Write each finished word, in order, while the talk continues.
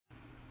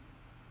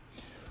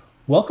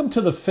Welcome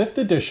to the fifth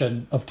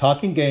edition of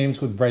Talking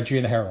Games with Reggie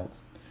and Harold.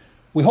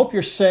 We hope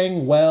you're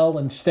staying well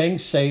and staying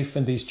safe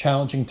in these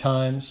challenging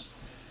times.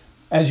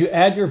 As you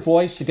add your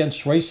voice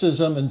against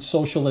racism and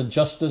social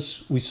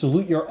injustice, we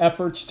salute your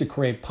efforts to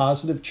create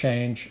positive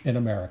change in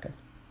America.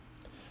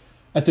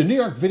 At the New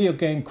York Video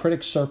Game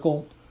Critics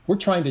Circle, we're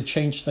trying to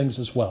change things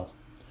as well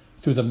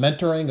through the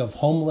mentoring of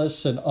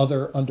homeless and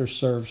other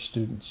underserved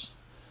students.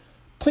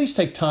 Please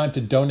take time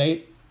to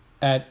donate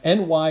at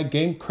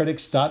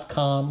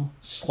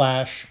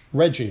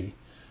nygamecritics.com/Reggie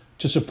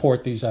to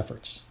support these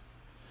efforts.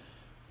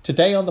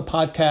 Today on the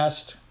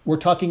podcast, we're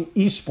talking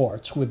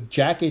esports with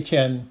Jack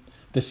Etienne,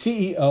 the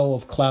CEO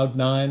of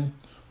Cloud9,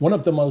 one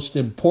of the most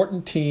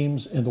important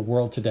teams in the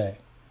world today.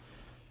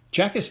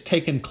 Jack has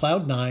taken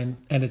Cloud9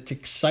 and its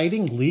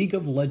exciting League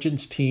of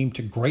Legends team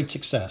to great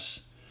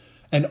success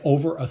and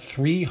over a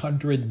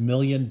 $300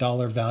 million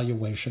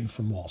valuation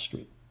from Wall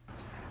Street.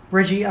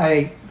 Reggie,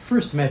 I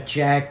first met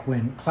Jack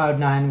when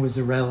Cloud9 was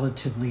a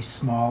relatively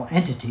small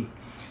entity.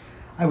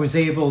 I was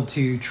able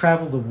to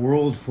travel the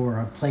world for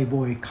a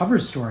Playboy cover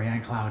story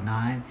on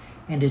Cloud9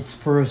 and its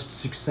first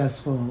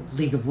successful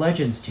League of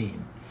Legends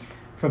team.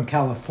 From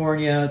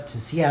California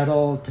to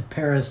Seattle to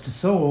Paris to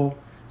Seoul,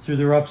 through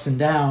their ups and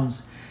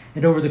downs,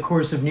 and over the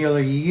course of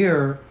nearly a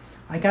year,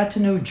 I got to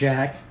know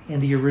Jack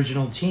and the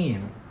original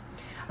team.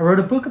 I wrote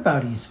a book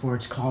about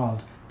esports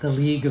called The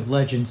League of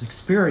Legends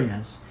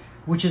Experience,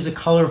 which is a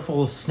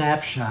colorful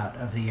snapshot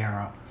of the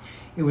era.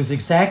 It was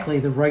exactly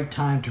the right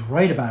time to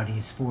write about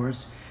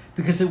esports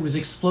because it was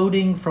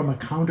exploding from a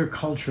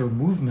counterculture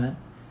movement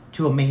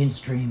to a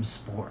mainstream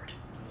sport.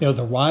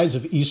 The rise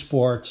of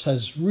esports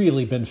has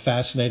really been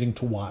fascinating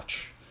to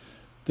watch.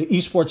 The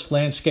esports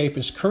landscape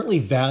is currently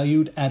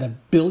valued at $1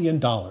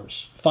 billion,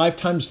 5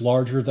 times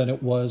larger than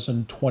it was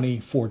in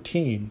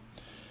 2014,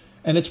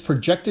 and it's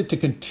projected to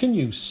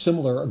continue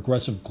similar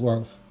aggressive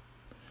growth.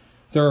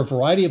 There are a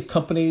variety of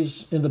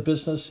companies in the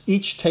business,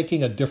 each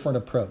taking a different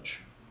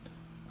approach.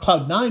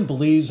 Cloud9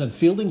 believes in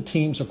fielding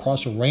teams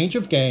across a range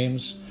of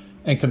games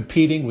and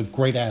competing with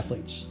great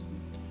athletes.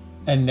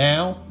 And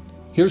now,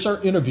 here's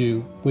our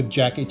interview with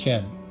Jack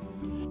Etienne.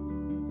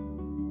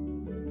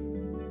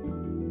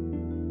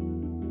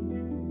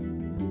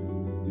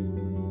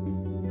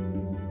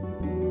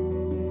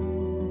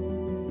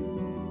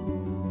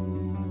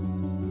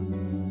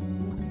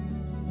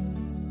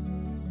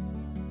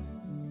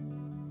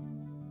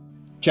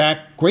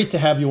 Jack, great to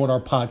have you on our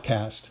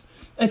podcast.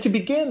 And to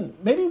begin,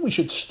 maybe we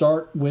should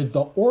start with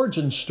the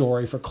origin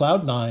story for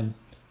Cloud9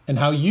 and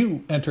how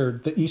you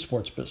entered the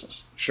esports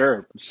business.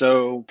 Sure.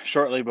 So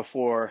shortly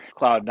before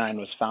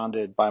Cloud9 was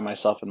founded by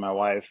myself and my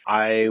wife,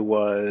 I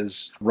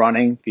was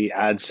running the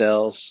ad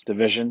sales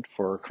division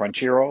for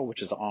Crunchyroll,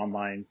 which is an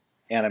online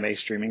anime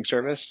streaming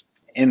service.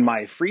 In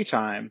my free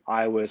time,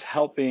 I was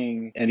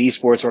helping an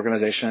esports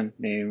organization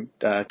named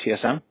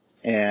TSM.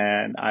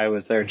 And I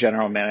was their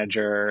general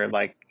manager.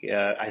 I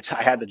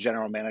had the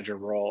general manager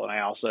role, and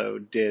I also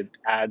did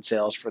ad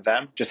sales for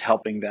them, just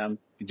helping them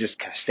just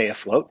kind of stay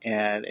afloat.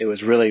 And it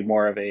was really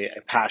more of a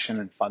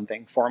passion and fun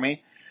thing for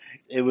me.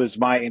 It was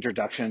my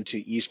introduction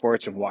to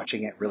esports and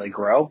watching it really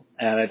grow.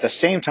 And at the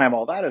same time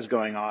all that is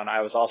going on,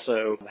 I was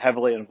also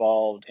heavily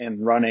involved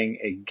in running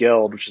a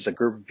guild, which is a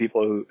group of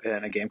people who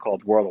in a game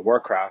called World of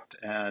Warcraft,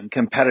 and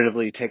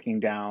competitively taking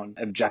down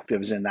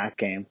objectives in that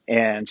game.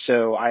 And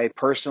so I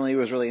personally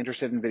was really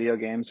interested in video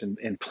games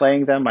and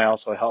playing them. I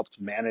also helped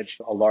manage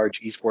a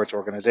large esports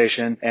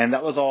organization. And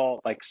that was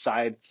all like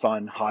side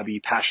fun,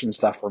 hobby, passion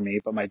stuff for me.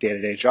 But my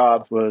day-to-day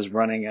job was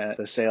running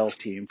the sales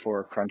team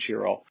for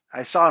Crunchyroll.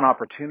 I saw an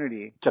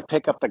opportunity to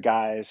pick up the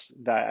guys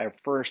that I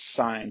first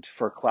signed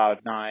for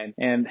Cloud9.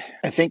 And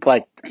I think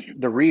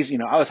the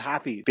reason, I was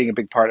happy being a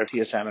big part of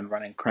TSM and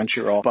running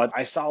Crunchyroll, but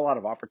I saw a lot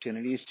of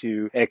opportunities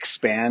to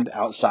expand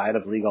outside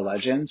of League of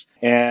Legends.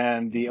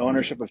 And the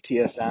ownership of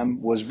TSM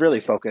was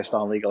really focused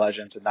on League of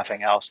Legends and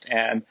nothing else.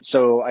 And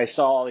so I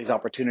saw all these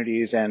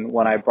opportunities. And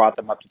when I brought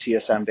them up to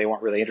TSM, they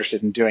weren't really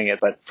interested in doing it.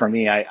 But for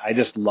me, I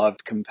just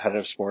loved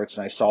competitive sports.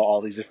 And I saw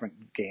all these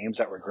different games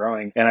that were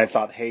growing. And I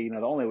thought, hey,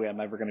 the only way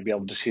I'm ever going to be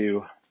able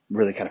to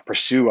really kind of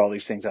pursue all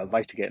these things I'd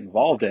like to get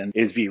involved in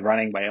is be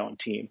running my own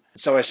team.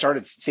 So I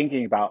started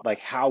thinking about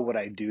how would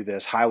I do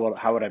this? How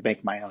would I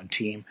make my own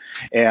team?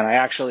 And I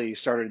actually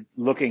started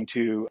looking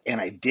and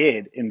I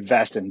did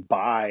invest and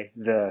buy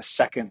the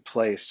second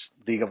place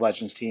League of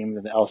Legends team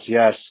in the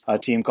LCS, a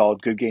team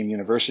called Good Game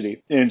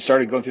University, and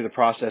started going through the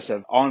process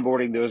of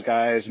onboarding those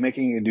guys,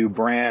 making a new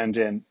brand.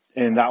 And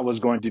that was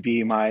going to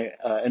be my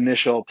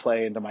initial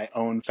play into my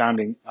own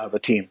founding of a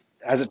team.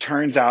 As it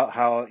turns out,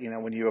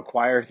 when you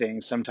acquire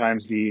things,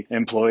 sometimes the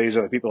employees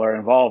or the people that are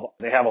involved,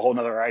 they have a whole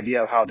nother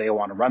idea of how they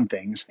want to run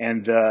things.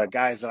 And the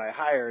guys that I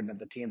hired and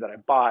the team that I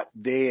bought,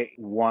 they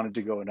wanted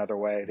to go another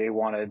way. They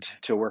wanted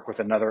to work with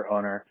another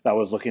owner that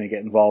was looking to get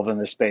involved in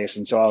this space.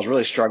 And so I was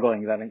really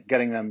struggling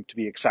getting them to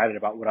be excited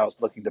about what I was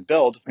looking to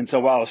build. And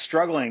so while I was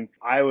struggling,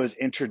 I was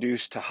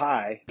introduced to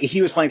Hai.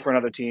 He was playing for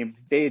another team.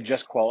 They had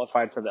just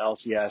qualified for the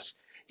LCS.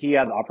 he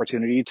had the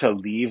opportunity to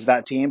leave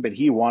that team, but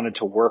he wanted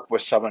to work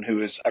with someone who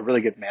is a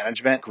really good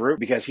management group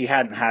because he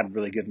hadn't had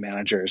really good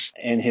managers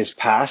in his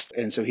past.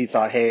 And so he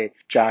thought, hey,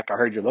 Jack, I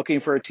heard you're looking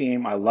for a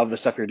team. I love the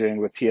stuff you're doing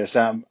with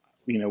TSM.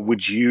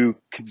 Would you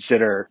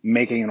consider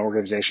making an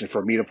organization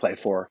for me to play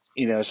for?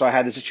 So I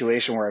had the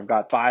situation where I've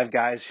got 5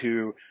 guys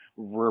who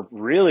were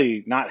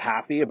really not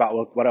happy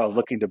about what I was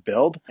looking to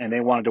build, and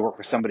they wanted to work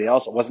with somebody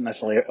else. It wasn't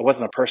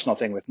a personal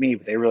thing with me,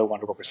 but they really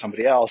wanted to work with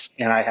somebody else.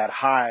 And I had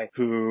Hai,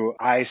 who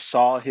I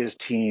saw his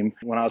team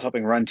when I was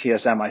helping run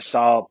TSM. I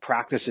saw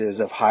practices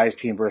of Hai's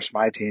team versus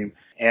my team,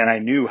 and I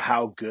knew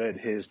how good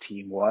his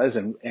team was,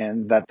 and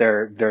that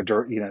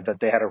that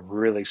they had a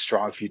really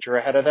strong future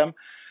ahead of them.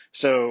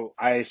 So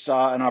I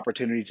saw an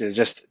opportunity to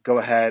just go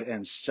ahead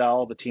and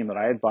sell the team that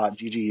I had bought,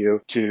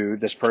 GGU, to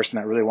this person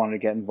that really wanted to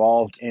get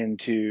involved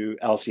into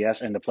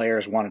LCS, and the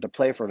players wanted to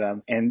play for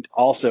them, and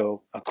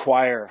also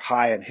acquire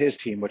Hai and his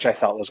team, which I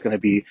thought was going to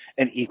be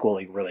an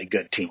equally really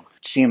good team.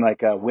 It seemed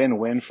like a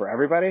win-win for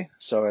everybody.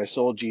 So I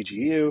sold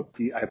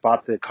GGU. I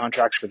bought the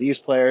contracts for these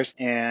players.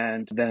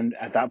 And then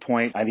at that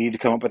point, I needed to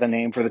come up with a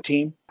name for the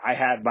team. I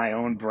had my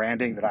own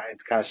branding that I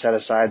had kind of set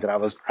aside that I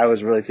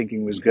was really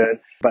thinking was good.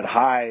 But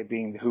Hai,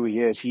 being who he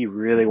is, he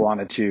really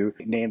wanted to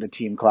name the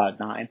team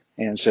Cloud9.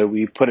 And so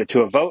we put it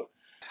to a vote.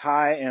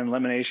 Hai and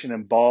Elimination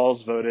and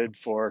Balls voted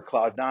for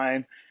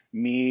Cloud9.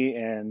 Me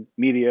and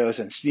Meteos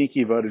and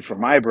Sneaky voted for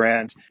my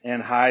brand.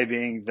 And Hai,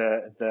 being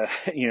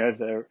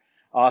the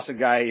awesome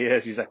guy he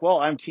is, he's like, well,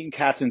 I'm team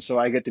captain, so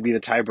I get to be the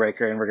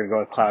tiebreaker, and we're going to go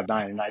with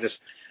Cloud9. And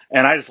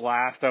I just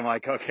laughed. I'm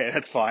like, okay,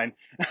 that's fine.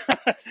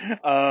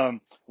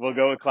 We'll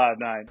go with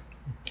Cloud9.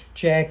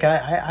 Jack,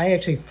 I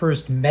actually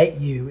first met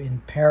you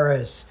in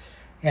Paris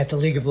at the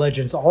League of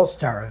Legends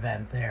All-Star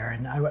event there,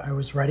 and I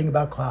was writing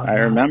about Cloud9. I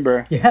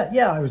remember.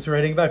 Yeah, I was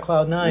writing about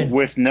Cloud9.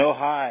 With no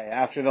Hai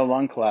after the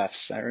lung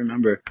collapse, I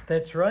remember.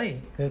 That's right.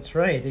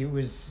 It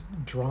was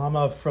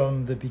drama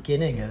from the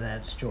beginning of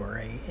that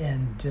story.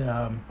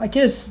 And I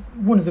guess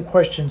one of the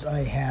questions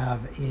I have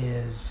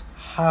is,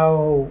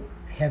 how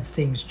have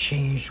things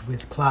changed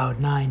with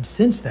Cloud9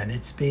 since then?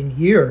 It's been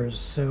years.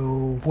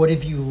 So what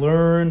have you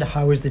learned?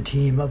 How has the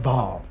team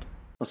evolved?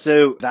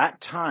 So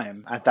that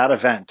time at that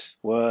event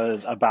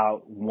was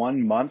about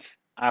 1 month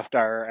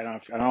after, I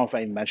don't know if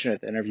I mentioned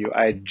it in the interview,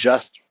 I had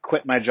just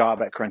quit my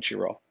job at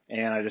Crunchyroll.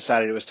 And I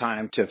decided it was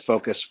time to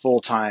focus full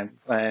time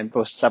and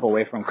step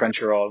away from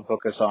Crunchyroll and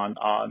focus on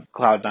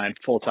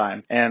Cloud9 full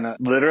time. And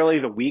literally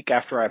the week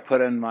after I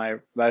put in my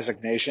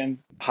resignation,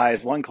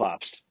 Hai's lung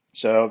collapsed.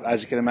 So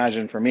as you can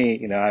imagine, for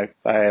me, I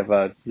have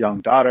a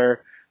young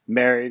daughter,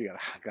 married,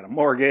 got a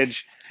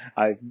mortgage.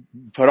 I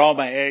put all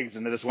my eggs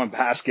into this one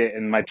basket,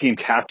 and my team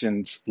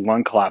captain's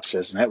lung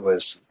collapses, and it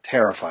was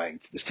terrifying.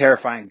 It was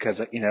terrifying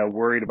because,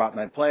 worried about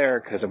my player,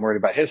 because I'm worried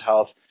about his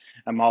health.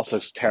 I'm also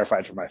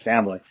terrified for my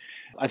family.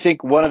 I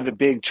think one of the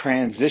big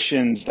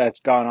transitions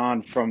that's gone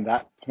on from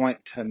that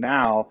point to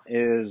now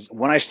is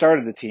when I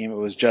started the team, it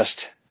was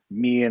just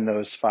me and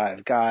those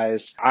 5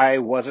 guys. I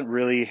wasn't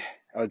really,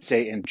 I would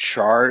say, in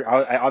charge.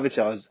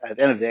 Obviously, I was, at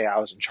the end of the day, I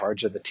was in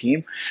charge of the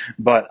team,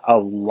 but a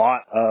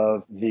lot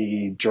of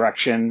the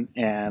direction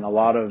and a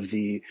lot of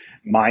the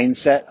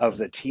mindset of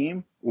the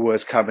team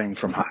was coming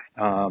from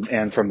Hai,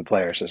 and from the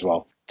players as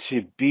well.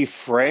 To be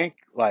frank,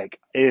 it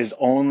is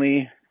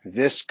only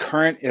this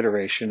current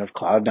iteration of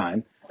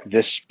Cloud9,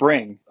 this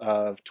spring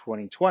of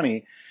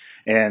 2020,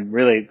 and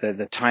really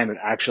the time it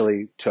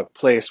actually took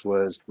place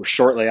was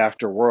shortly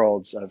after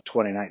Worlds of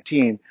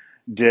 2019,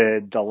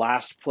 did the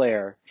last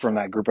player from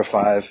that group of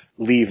 5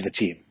 leave the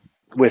team.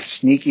 With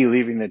Sneaky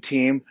leaving the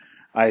team,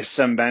 I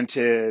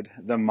cemented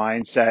the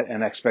mindset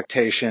and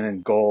expectation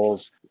and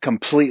goals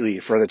completely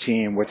for the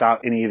team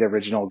without any of the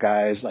original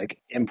guys'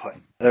 input.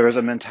 There was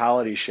a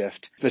mentality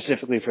shift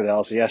specifically for the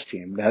LCS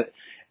team that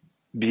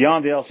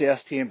beyond the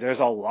LCS team,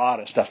 there's a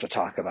lot of stuff to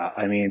talk about.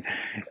 I mean,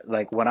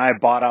 when I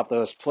bought out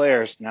those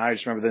players, now I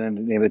just remember the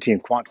name of the team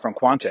from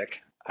Quantic,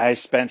 I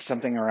spent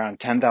something around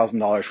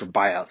 $10,000 for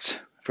buyouts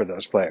for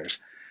those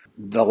players.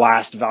 The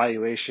last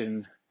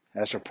valuation,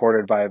 as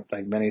reported by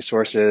many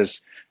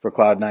sources, for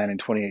Cloud9 in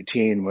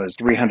 2018 was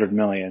 $300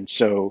 million.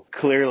 So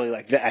clearly,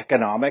 the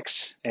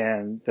economics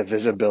and the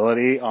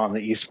visibility on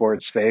the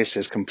esports space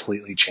has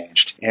completely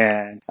changed.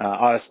 And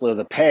honestly,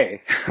 the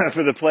pay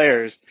for the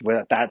players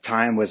at that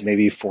time was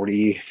maybe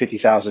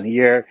 $40,000-$50,000 a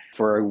year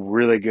for a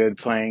really good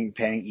paying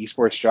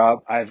esports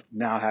job. I've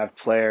now have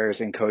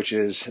players and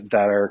coaches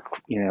that are,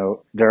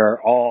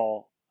 they're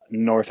all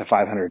north of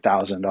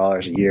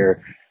 $500,000 a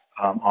year.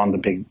 On the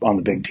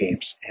big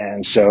teams.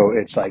 And so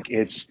it's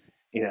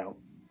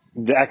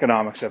the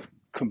economics have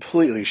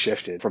completely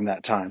shifted from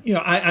that time.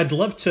 I'd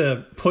love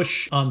to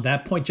push on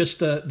that point, just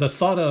the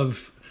thought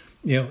of,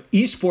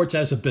 esports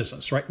as a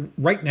business, right?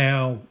 Right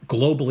now,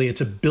 globally,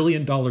 it's $1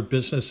 billion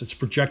business. It's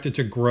projected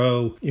to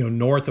grow,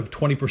 north of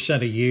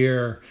 20% a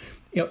year.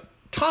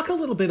 Talk a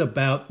little bit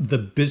about the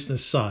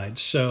business side.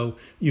 So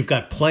you've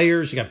got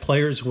players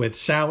with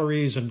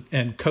salaries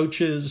and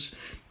coaches.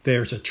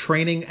 There's a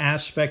training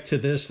aspect to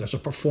this. There's a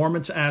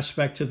performance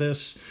aspect to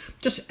this.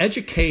 Just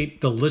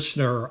educate the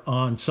listener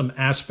on some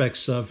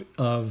aspects of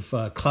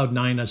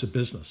Cloud9 as a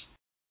business.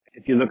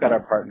 If you look at our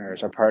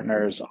partners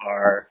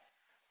are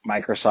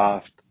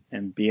Microsoft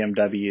and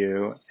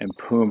BMW and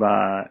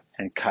Puma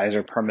and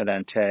Kaiser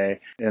Permanente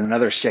and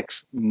another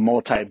 6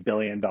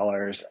 multi-billion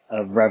dollars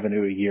of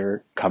revenue a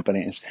year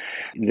companies.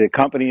 The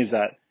companies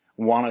that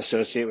want to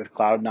associate with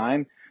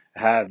Cloud9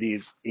 have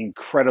these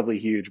incredibly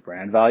huge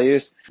brand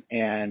values,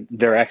 and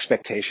their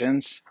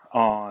expectations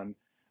on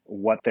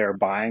what they're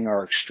buying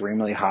are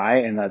extremely high,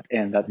 and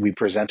that we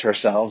present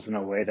ourselves in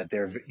a way that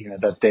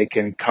that they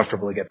can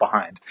comfortably get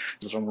behind.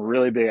 There's some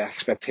really big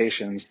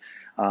expectations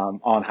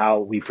on how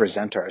we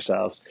present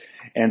ourselves.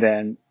 And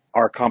then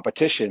our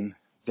competition,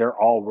 they're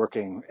all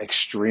working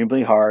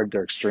extremely hard.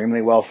 They're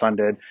extremely well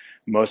funded.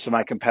 Most of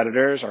my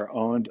competitors are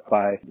owned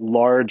by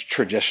large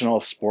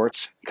traditional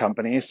sports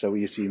companies. So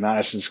you see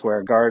Madison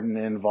Square Garden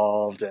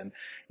involved, and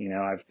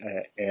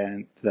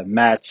and the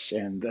Mets,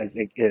 and I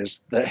think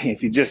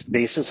if you just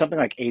base it, something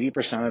like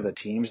 80% of the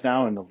teams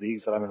now in the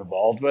leagues that I'm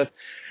involved with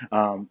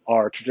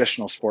are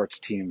traditional sports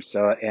teams.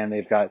 So, and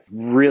they've got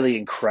really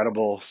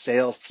incredible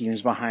sales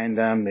teams behind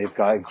them. They've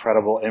got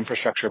incredible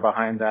infrastructure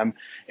behind them,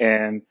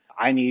 and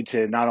I need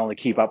to not only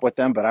keep up with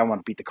them, but I want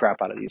to beat the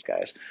crap out of these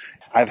guys.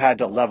 I've had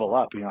to level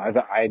up.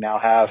 I now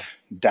have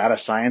data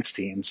science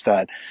teams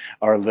that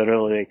are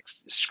literally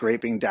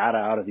scraping data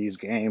out of these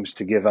games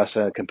to give us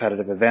a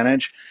competitive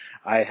advantage.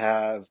 I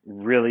have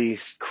really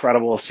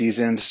credible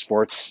seasoned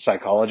sports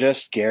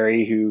psychologist,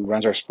 Gary, who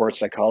runs our sports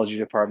psychology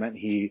department.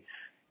 He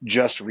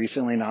just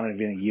recently, not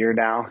even a year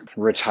now,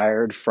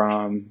 retired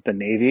from the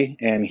Navy,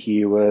 and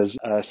he was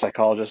a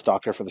psychologist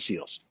doctor for the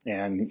SEALs.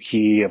 And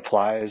he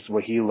applies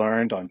what he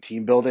learned on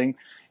team building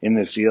in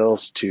the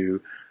SEALs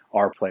to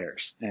our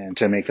players and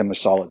to make them a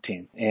solid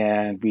team.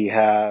 And we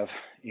have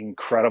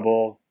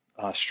incredible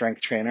strength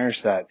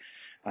trainers that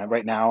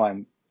right now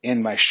I'm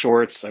in my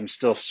shorts. I'm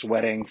still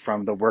sweating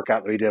from the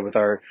workout that we did with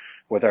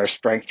our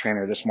strength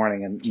trainer this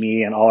morning, and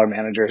me and all our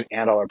managers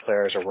and all our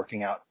players are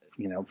working out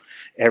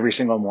every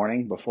single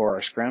morning before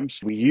our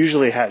scrims. We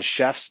usually had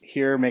chefs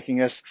here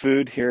making us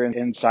food here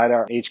inside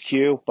our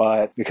HQ,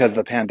 but because of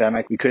the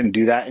pandemic, we couldn't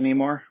do that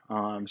anymore.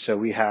 So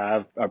we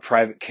have a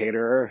private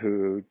caterer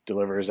who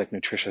delivers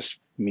nutritious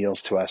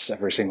meals to us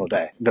every single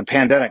day. The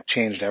pandemic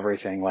changed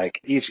everything.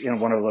 Each in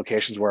one of the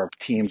locations where our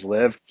teams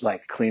live,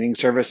 like cleaning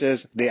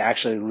services, they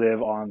actually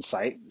live on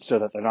site so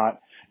that they're not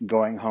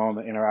going home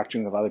and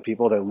interacting with other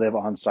people. They live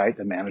on site.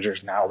 The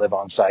managers now live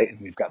on site, and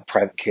we've got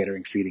private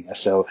catering feeding us.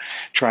 So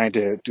trying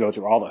to go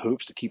through all the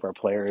hoops to keep our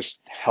players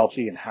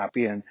healthy and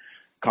happy and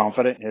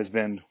confident has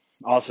been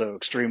also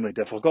extremely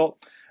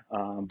difficult.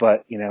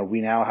 But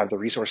we now have the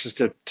resources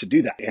to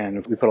do that.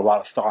 And we put a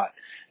lot of thought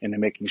into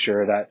making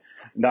sure that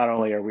not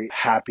only are we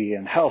happy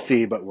and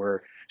healthy, but we're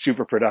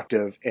super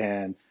productive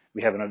and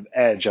we have an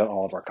edge on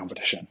all of our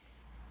competition.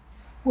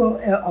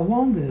 Well,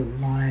 along the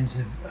lines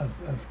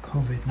of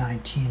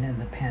COVID-19 and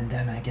the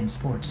pandemic and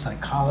sports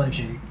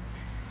psychology,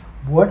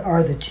 what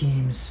are the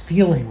teams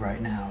feeling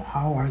right now?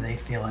 How are they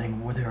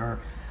feeling?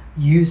 They're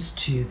used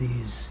to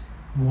these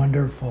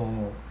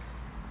wonderful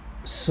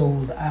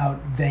sold out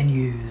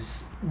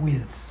venues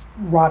with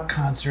rock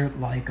concert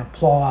like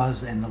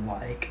applause and the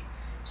like.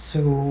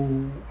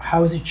 So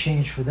how has it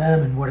changed for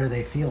them, and what are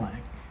they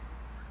feeling?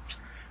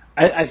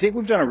 I think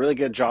we've done a really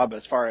good job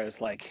as far as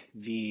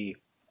the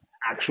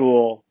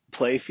actual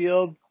play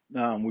field.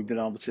 We've been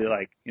able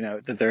to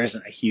that there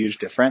isn't a huge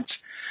difference.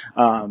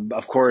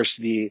 Of course,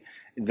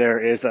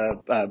 there is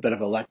a bit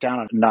of a letdown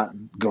on not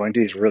going to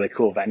these really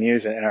cool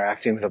venues and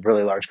interacting with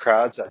really large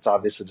crowds. That's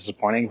obviously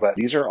disappointing, but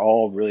these are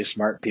all really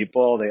smart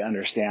people. They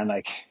understand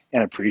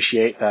and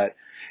appreciate that,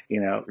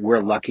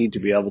 we're lucky to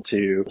be able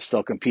to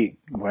still compete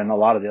when a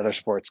lot of the other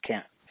sports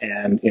can't.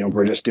 And,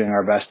 we're just doing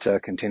our best to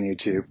continue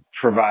to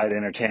provide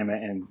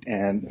entertainment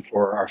and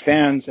for our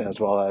fans, as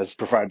well as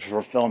provide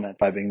fulfillment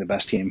by being the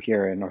best team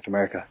here in North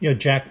America.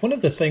 Jack, one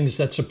of the things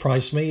that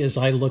surprised me as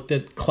I looked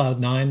at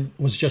Cloud9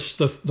 was just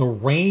the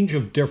range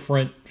of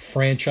different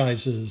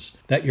franchises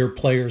that your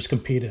players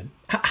compete in.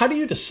 How do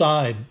you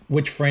decide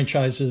which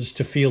franchises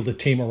to field a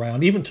team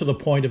around, even to the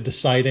point of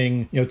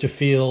deciding, to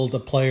field a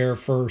player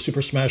for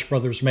Super Smash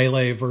Bros.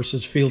 Melee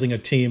versus fielding a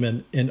team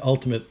in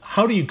Ultimate?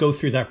 How do you go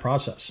through that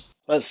process?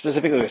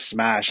 Specifically with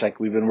Smash,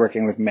 we've been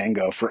working with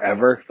Mango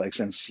forever,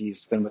 since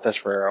he's been with us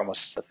for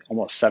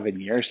almost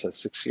 7 years, so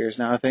 6 years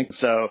now, I think.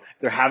 So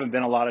there haven't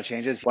been a lot of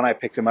changes. When I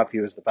picked him up, he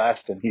was the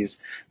best, and he's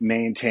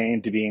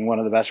maintained to being one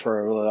of the best for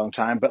a really long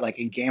time. But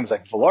in games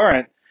like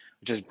Valorant,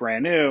 which is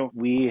brand new,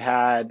 we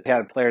had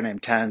a player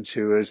named Tens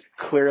who is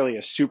clearly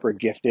a super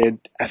gifted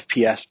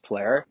FPS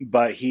player,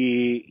 but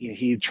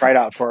he tried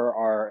out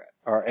for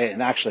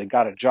and actually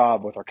got a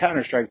job with our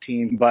Counter-Strike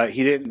team, but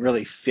he didn't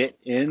really fit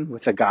in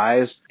with the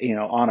guys,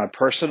 on a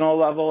personal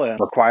level, and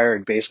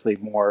required basically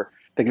more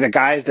the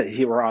guys that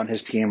he were on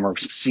his team were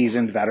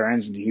seasoned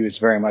veterans, and he was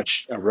very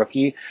much a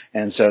rookie.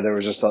 And so there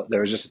was just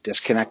a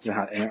disconnect in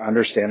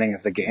understanding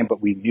of the game.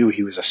 But we knew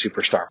he was a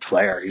superstar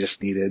player. He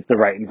just needed the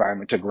right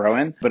environment to grow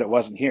in, but it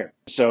wasn't here.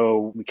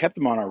 So we kept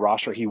him on our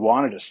roster. He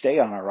wanted to stay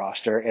on our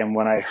roster. And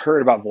when I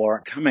heard about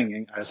Valorant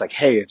coming, I was like,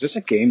 "Hey, is this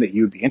a game that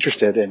you'd be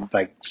interested in,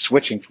 like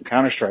switching from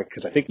Counter-Strike?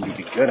 Because I think you'd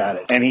be good at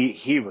it." And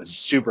he was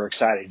super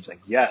excited. He's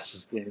like,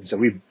 "Yes." And so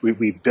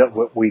we built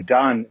what we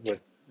done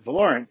with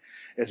Valorant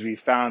is we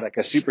found like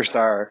a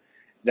superstar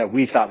that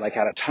we thought like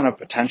had a ton of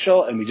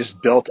potential, and we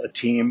just built a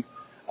team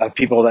of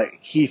people that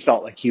he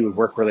felt like he would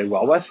work really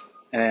well with,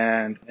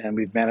 and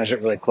we've managed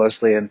it really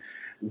closely, and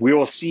we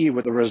will see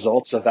what the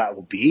results of that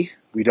will be.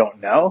 We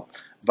don't know,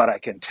 but I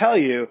can tell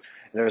you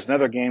there's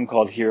another game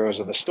called Heroes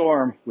of the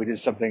Storm. We did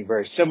something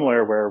very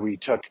similar where we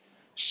took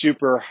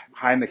super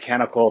high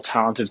mechanical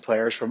talented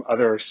players from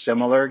other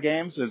similar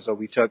games. And so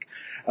we took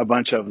a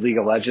bunch of League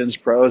of Legends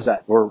pros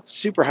that were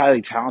super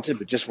highly talented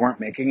but just weren't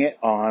making it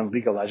on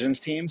League of Legends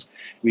teams.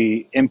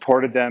 We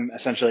imported them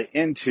essentially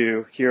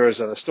into Heroes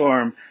of the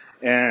Storm,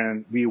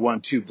 and we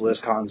won 2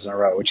 BlizzCons in a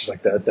row, which is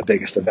like the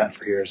biggest event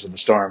for Heroes of the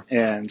Storm.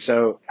 And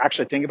so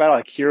actually think about it,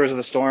 like Heroes of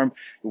the Storm,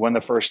 we won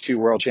the first 2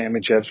 world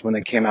championships when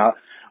they came out.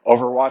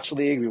 Overwatch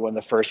League, we won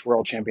the first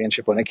world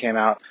championship when it came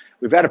out.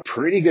 We've had a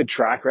pretty good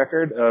track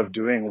record of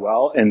doing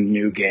well in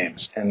new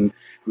games. And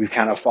we've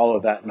kind of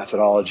followed that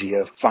methodology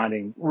of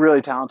finding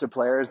really talented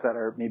players that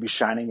are maybe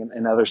shining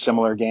in other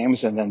similar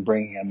games and then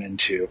bringing them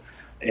into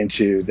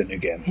the new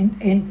game.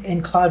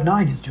 And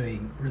Cloud9 is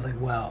doing really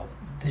well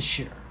this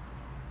year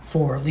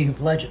for League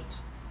of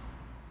Legends.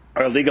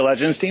 Our League of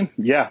Legends team?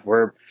 Yeah,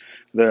 we're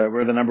the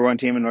number 1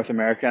 team in North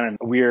America, and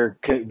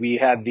we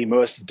had the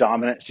most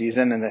dominant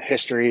season in the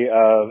history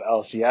of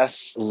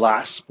LCS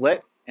last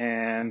split.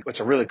 And what's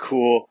a really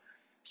cool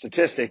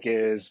statistic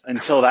is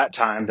until that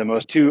time,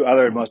 the 2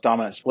 other most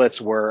dominant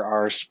splits were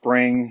our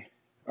summer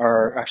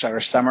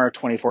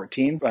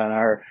 2014 and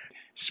our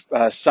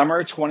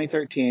summer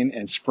 2013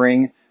 and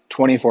spring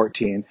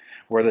 2014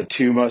 were the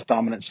 2 most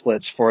dominant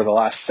splits for the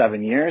last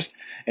 7 years.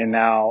 And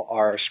now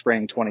our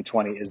spring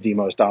 2020 is the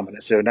most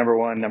dominant. So number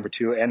 1, number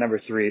 2, and number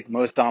 3,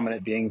 most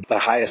dominant being the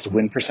highest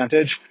win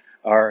percentage,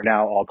 are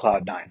now all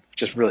Cloud9,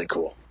 which is really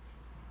cool.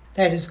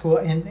 That is cool.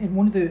 And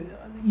one of the,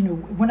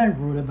 when I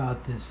wrote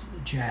about this,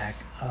 Jack,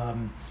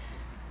 and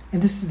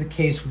this is the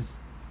case with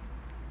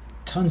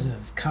tons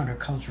of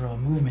countercultural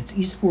movements,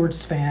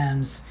 esports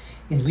fans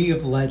in League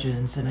of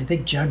Legends, and I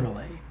think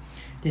generally,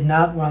 did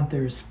not want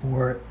their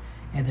sport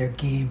and their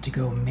game to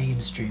go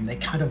mainstream. They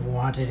kind of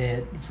wanted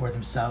it for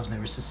themselves, and they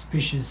were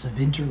suspicious of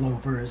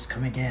interlopers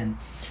coming in.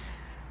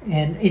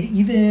 And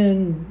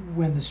even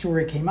when the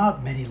story came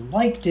out, many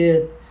liked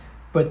it,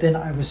 but then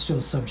I was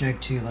still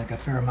subject to like a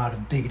fair amount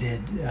of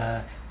bigoted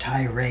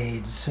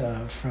tirades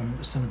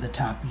from some of the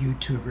top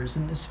YouTubers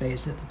in the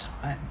space at the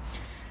time.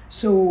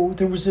 So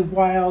there was a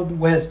Wild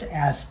West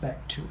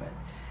aspect to it.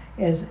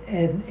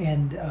 And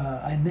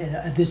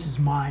then this is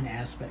mine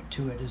aspect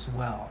to it as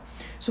well.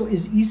 So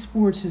as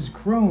esports has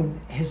grown,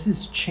 has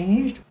this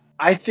changed?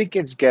 I think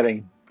it's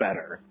getting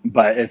better,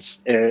 but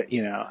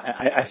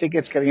I think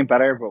it's getting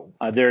better,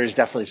 but there is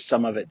definitely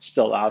some of it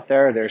still out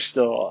there. There's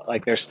still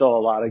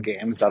a lot of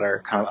games that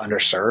are kind of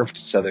underserved.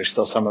 So there's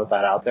still some of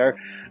that out there,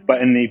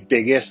 but in the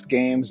biggest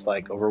games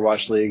like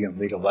Overwatch League and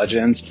League of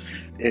Legends,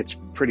 it's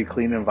pretty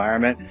clean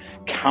environment.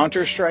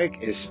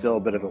 Counter-Strike is still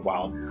a bit of a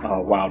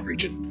wild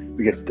region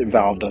because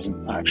Valve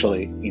doesn't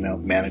actually,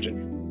 manage it.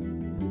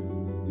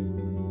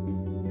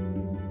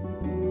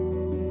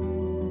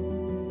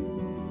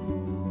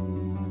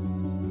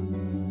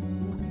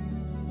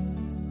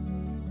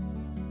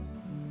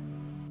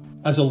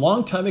 As a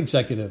longtime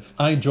executive,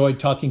 I enjoyed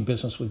talking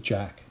business with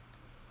Jack.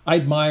 I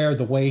admire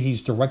the way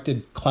he's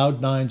directed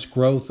Cloud9's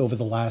growth over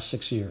the last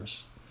 6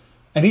 years.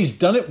 And he's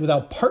done it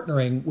without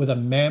partnering with a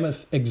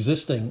mammoth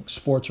existing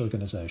sports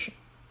organization.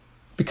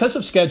 Because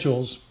of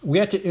schedules, we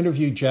had to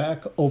interview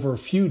Jack over a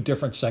few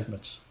different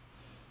segments.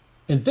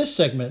 In this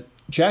segment,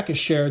 Jack has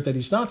shared that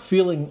he's not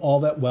feeling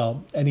all that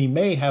well and he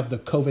may have the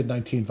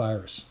COVID-19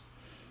 virus.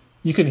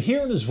 You can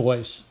hear in his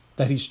voice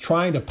that he's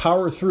trying to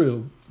power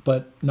through,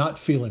 but not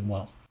feeling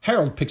well.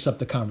 Harold picks up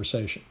the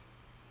conversation.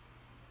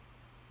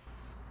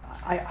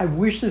 I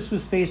wish this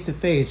was face to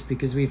face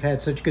because we've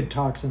had such good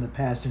talks in the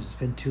past and it's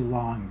been too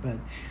long. But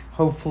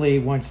hopefully,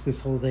 once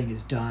this whole thing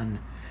is done,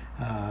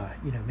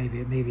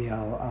 maybe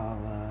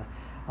I'll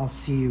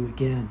see you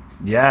again.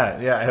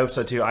 Yeah, I hope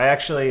so too. I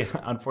actually,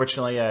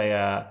 unfortunately,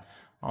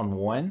 on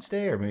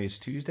Wednesday or maybe it's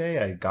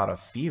Tuesday, I got a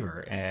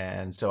fever,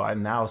 and so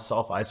I'm now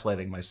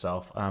self-isolating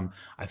myself.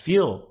 I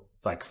feel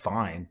like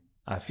fine.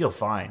 I feel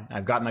fine.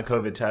 I've gotten the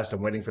COVID test.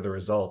 I'm waiting for the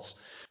results.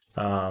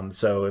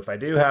 So if I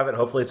do have it,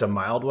 hopefully it's a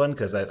mild one,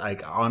 because I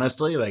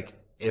honestly, like,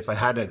 if I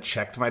hadn't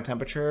checked my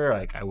temperature,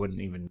 like, I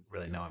wouldn't even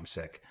really know I'm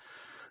sick.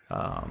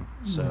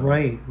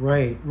 Right.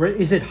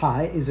 Is it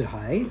high? Or is it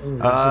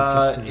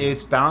just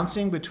It's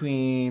bouncing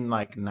between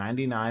like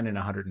 99 and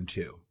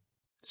 102.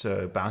 So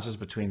it bounces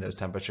between those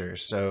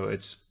temperatures. So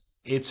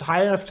it's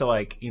high enough to,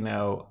 like,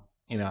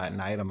 at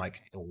night I'm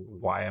like,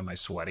 why am I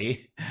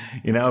sweaty?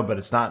 But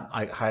it's not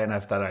like high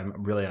enough that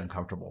I'm really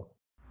uncomfortable.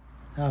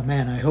 Oh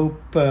man, I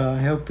hope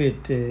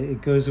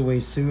it goes away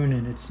soon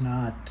and it's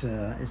not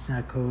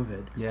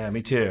COVID. Yeah,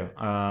 me too.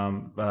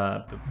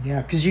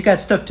 Yeah, because you got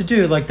stuff to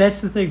do. Like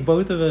that's the thing.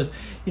 Both of us,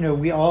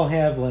 we all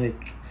have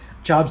like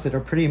jobs that are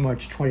pretty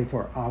much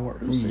 24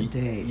 hours a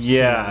day. So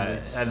Yeah,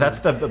 it's that's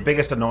the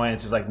biggest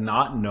annoyance is like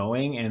not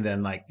knowing, and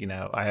then like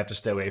I have to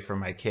stay away from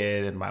my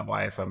kid and my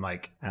wife. I'm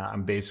like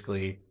I'm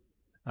basically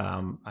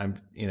I'm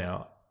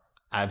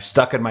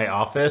stuck in my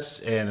office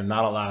and I'm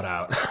not allowed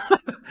out.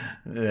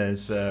 And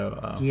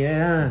so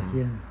yeah,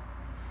 mhm,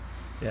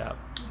 yeah. yeah.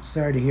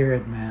 Sorry to hear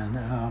it,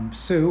 man.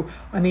 So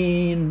I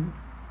mean,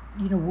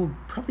 we'll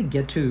probably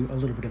get to a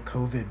little bit of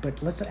COVID,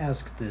 but let's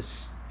ask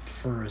this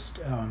first.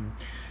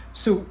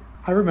 So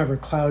I remember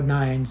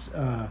Cloud9's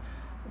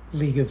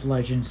League of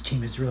Legends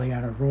team is really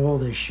on a roll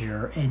this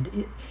year.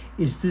 And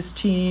is this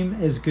team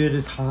as good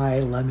as High,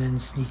 Lemon,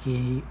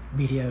 Sneaky,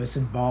 Meteos,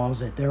 and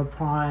Balls at their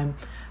prime?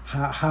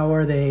 How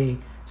are they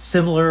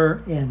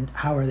similar and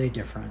how are they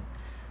different?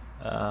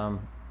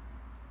 Um,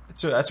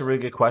 that's a really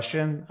good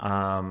question.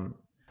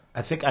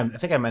 I think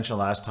I mentioned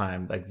last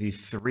time like the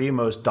three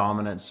most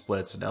dominant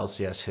splits in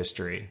LCS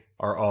history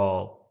are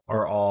all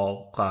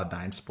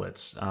Cloud9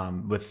 splits,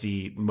 with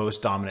the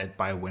most dominant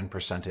by win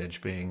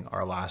percentage being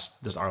our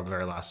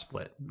very last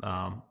split.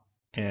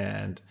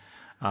 And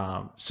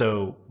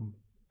so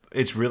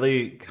it's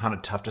really kind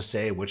of tough to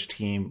say which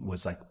team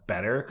was like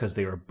better because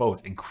they were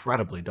both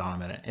incredibly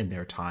dominant in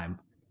their time.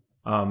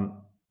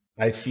 Um,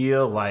 I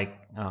feel like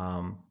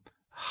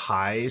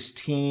High's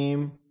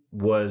team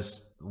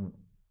was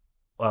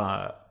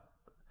uh,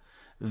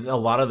 a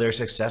lot of their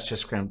success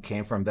just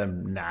came from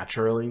them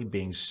naturally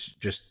being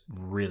just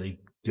really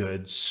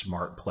good,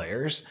 smart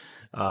players.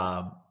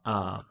 And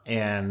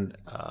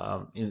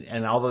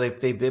although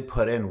they did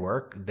put in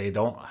work, they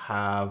don't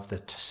have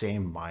the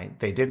same mind.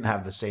 They didn't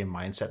have the same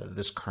mindset that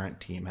this current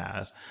team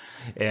has,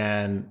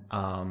 and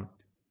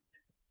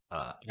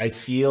I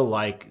feel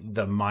like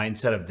the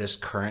mindset of this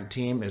current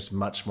team is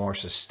much more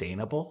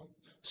sustainable.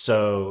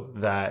 So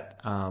that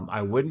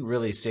I wouldn't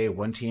really say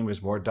one team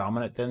is more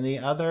dominant than the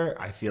other.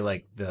 I feel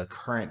like the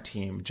current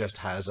team just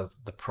has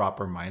the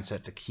proper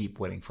mindset to keep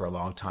winning for a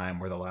long time,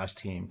 where the last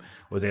team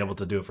was able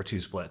to do it for two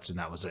splits and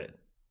that was it.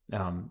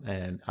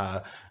 And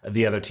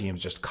the other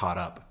teams just caught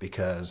up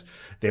because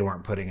they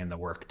weren't putting in the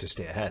work to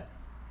stay ahead.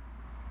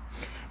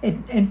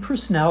 And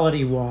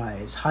personality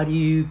wise, how do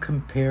you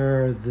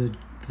compare the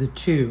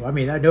two? I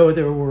mean, I know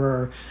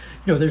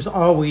there's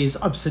always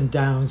ups and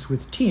downs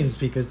with teams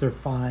because they're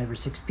 5 or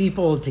 6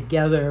 people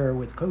together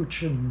with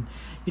coach and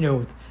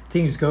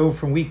things go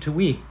from week to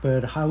week.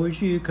 But how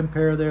would you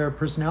compare their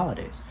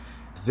personalities?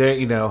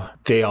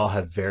 They all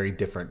have very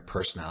different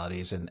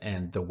personalities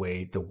and the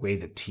way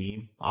the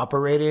team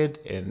operated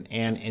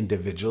and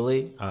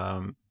individually.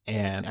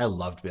 And I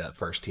loved that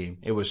first team.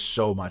 It was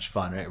so much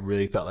fun. It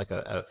really felt like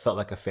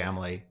a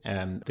family,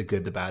 and the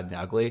good, the bad, and the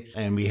ugly.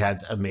 And we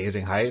had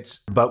amazing heights.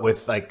 But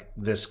with like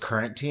this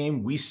current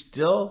team, we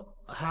still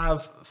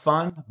have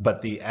fun,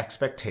 but the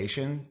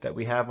expectation that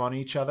we have on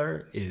each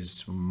other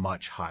is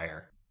much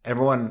higher.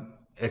 Everyone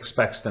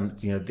expects them,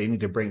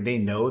 they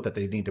know that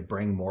they need to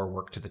bring more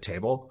work to the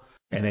table,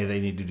 and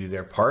they need to do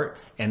their part,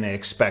 and they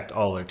expect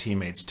all their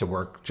teammates to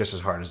work just as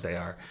hard as they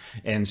are.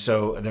 And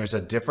so there's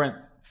a different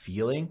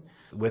feeling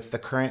with the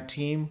current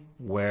team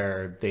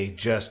where they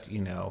just,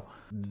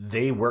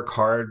 they work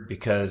hard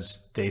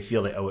because they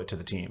feel they owe it to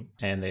the team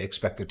and they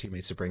expect their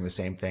teammates to bring the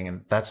same thing.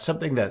 And that's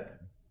something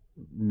that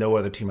no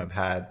other team I've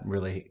had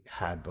really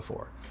had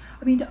before.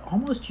 I mean,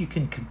 almost you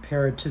can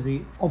compare it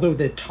to although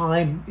the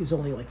time is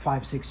only like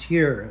 5, 6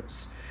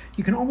 years,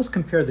 you can almost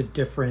compare the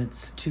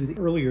difference to the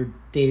earlier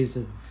days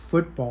of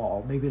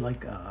football, maybe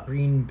like a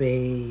Green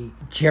Bay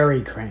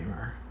Jerry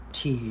Kramer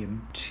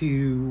team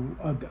to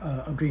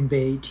a Green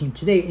Bay team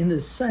today, in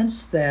the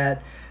sense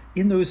that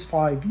in those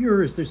 5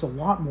 years, there's a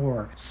lot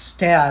more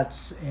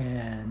stats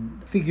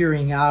and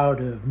figuring out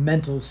of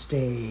mental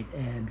state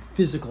and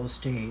physical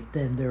state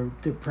than there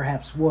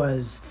perhaps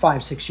was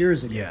 5, 6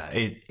 years ago. Yeah,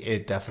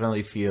 it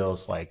definitely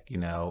feels like,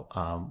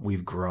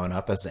 we've grown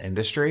up as an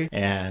industry,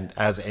 and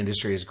as the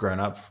industry has grown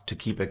up to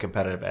keep a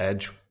competitive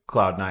edge,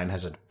 Cloud9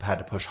 has had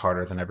to push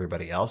harder than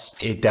everybody else.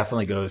 It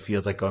definitely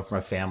feels like going from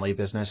a family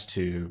business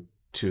to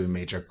a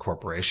major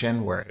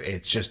corporation, where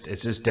it's just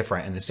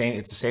different. And it's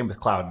the same with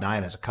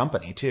Cloud9 as a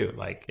company too.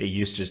 Like it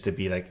used just to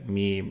be like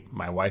me,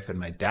 my wife, and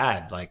my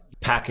dad, like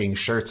packing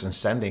shirts and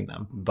sending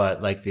them.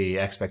 But like the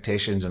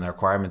expectations and the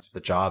requirements of the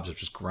jobs have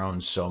just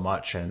grown so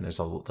much, and there's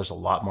a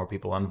lot more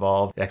people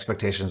involved. The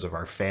expectations of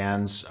our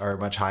fans are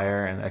much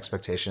higher, and the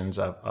expectations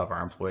of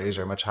our employees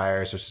are much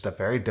higher. So it's just a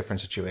very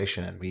different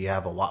situation, and we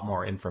have a lot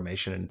more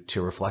information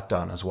to reflect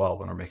on as well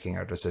when we're making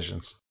our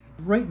decisions.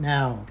 Right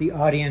now, the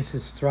audience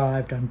has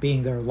thrived on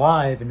being there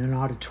live in an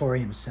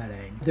auditorium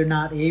setting. They're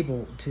not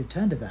able to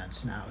attend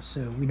events now,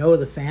 so we know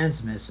the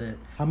fans miss it.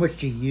 How much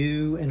do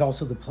you and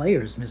also the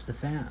players miss the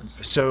fans?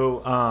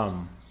 So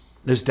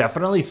This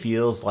definitely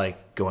feels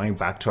like going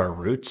back to our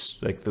roots,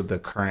 like the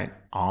current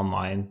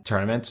online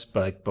tournaments. But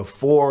like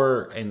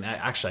before, and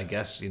actually, I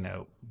guess,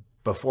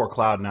 before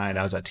Cloud9,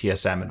 I was at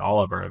TSM, and all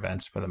of our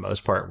events for the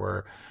most part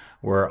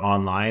were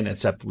online,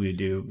 except we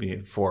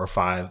do 4 or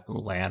 5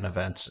 LAN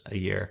events a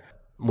year.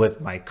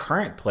 With my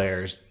current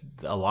players,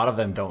 a lot of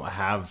them don't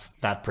have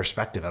that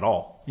perspective at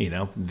all.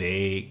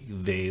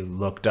 They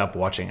looked up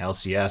watching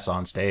LCS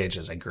on stage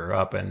as I grew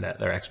up, and that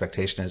their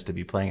expectation is to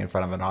be playing in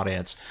front of an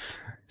audience.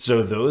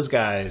 So those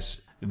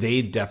guys,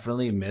 they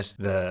definitely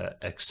missed the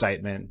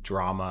excitement,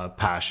 drama,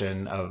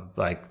 passion of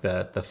like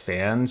the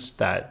fans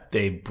that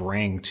they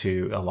bring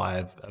to a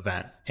live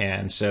event.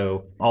 And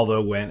so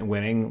although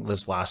winning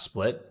this last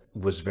split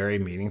was very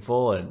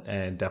meaningful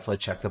and definitely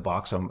checked the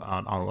box on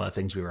a lot of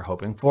things we were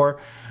hoping for,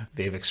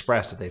 they've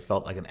expressed that they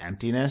felt like an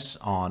emptiness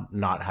on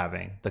not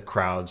having the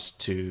crowds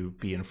to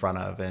be in front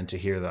of and to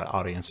hear the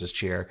audiences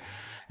cheer.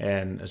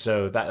 And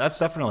so that's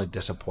definitely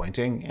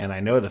disappointing. And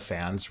I know the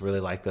fans really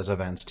like those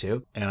events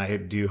too. And I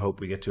do hope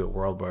we get to a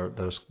world where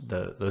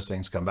those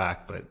things come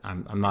back, but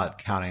I'm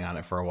not counting on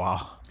it for a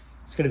while.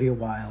 It's going to be a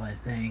while, I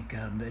think,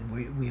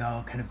 and we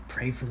all kind of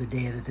pray for the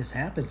day that this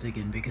happens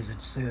again, because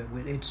it's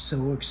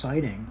so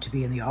exciting to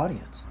be in the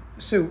audience.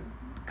 So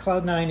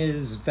Cloud9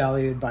 is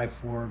valued by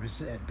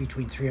Forbes at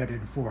between $300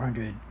 and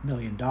 $400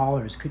 million.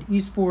 Could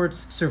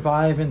esports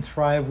survive and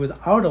thrive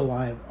without a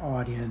live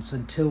audience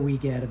until we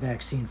get a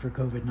vaccine for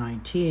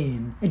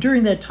COVID-19? And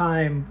during that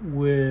time,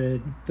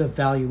 would the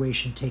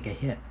valuation take a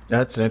hit?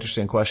 That's an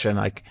interesting question.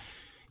 Like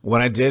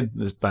when I did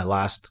my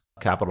last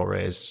capital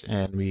raise,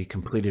 and we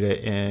completed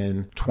it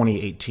in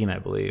 2018, I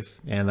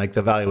believe, and like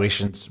the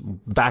valuations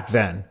back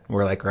then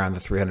were like around the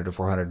 300 to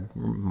 400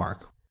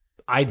 mark.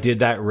 I did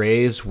that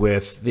raise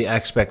with the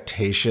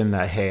expectation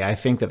that, hey, I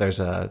think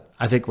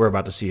we're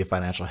about to see a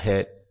financial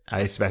hit.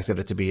 I expected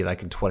it to be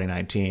like in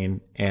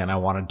 2019, and I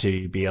wanted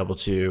to be able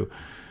to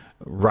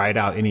ride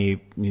out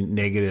any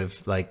negative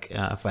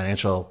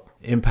financial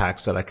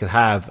impacts that I could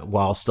have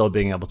while still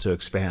being able to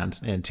expand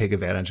and take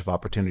advantage of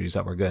opportunities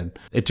that were good.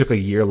 It took a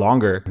year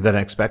longer than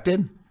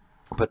expected.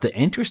 But the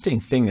interesting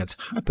thing that's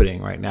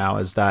happening right now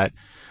is that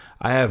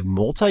I have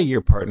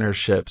multi-year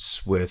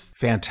partnerships with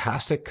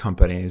fantastic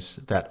companies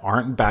that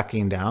aren't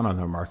backing down on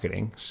their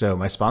marketing. So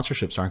my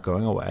sponsorships aren't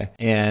going away,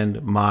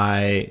 and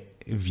my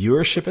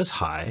viewership is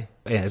high,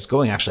 and it's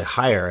going actually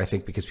higher, I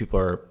think, because people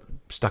are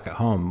stuck at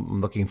home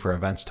looking for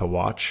events to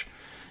watch.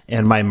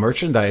 And my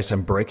merchandise,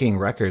 I'm breaking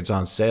records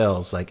on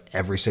sales like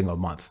every single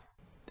month.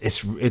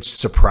 It's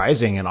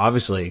surprising, and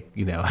obviously,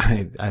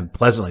 I'm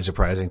pleasantly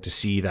surprising to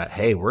see that,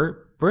 hey, we're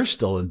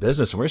still in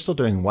business and we're still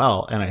doing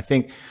well. And I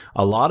think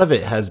a lot of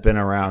it has been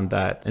around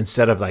that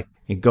instead of like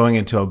going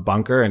into a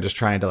bunker and just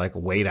trying to like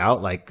wait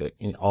out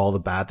all the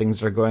bad things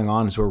that are going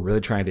on, is we're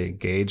really trying to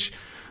engage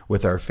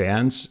with our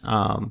fans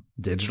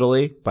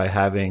digitally by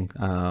having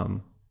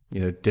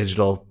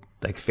digital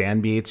like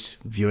fan beats,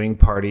 viewing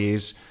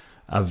parties,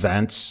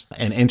 events,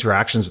 and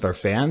interactions with our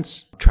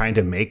fans, trying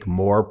to make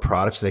more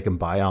products they can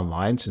buy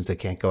online since they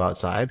can't go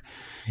outside.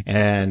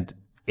 And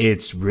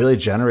it's really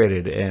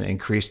generated an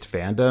increased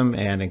fandom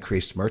and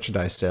increased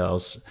merchandise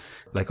sales.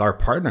 Like our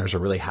partners are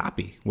really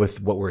happy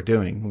with what we're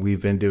doing. We've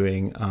been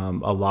doing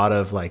a lot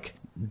of like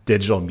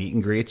digital meet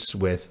and greets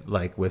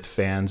with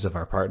fans of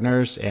our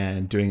partners,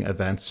 and doing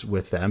events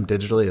with them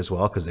digitally as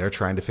well, because they're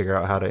trying to figure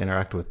out how to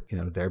interact with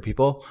their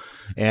people.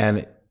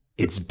 And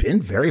it's been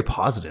very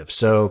positive.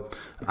 So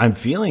I'm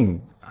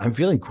feeling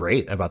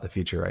great about the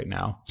future right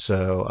now.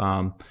 So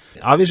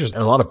obviously there's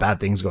a lot of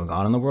bad things going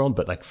on in the world,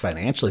 but like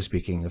financially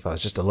speaking, if I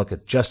was just to look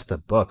at just the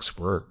books,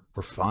 we're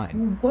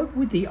fine. What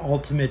would the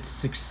ultimate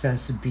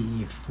success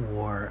be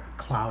for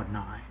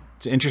Cloud9?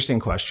 It's an interesting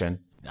question.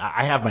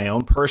 I have my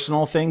own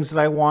personal things that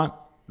I want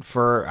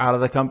for out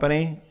of the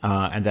company,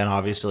 and then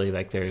obviously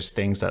like there's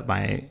things that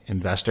my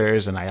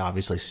investors and I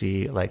obviously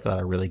see like that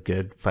are really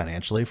good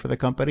financially for the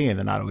company, and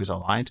they're not always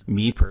aligned.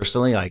 Me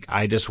personally, like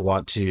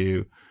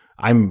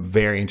I'm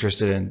very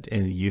interested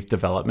in youth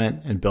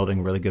development and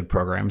building really good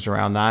programs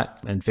around that,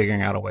 and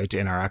figuring out a way to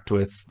interact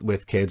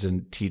with kids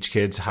and teach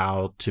kids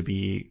how to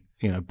be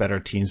better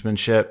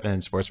teamsmanship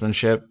and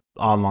sportsmanship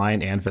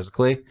online and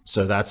physically.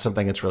 So that's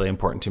something that's really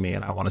important to me,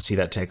 and I want to see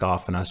that take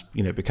off and us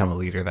become a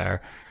leader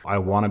there. I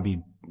want to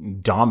be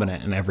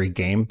dominant in every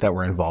game that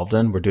we're involved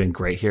in. We're doing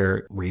great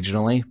here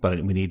regionally,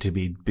 but we need to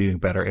be doing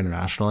better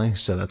internationally.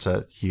 So that's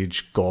a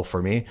huge goal for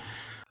me.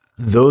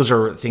 Those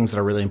are things that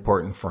are really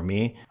important for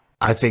me.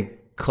 I think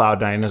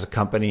Cloud9 as a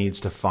company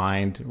needs to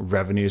find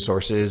revenue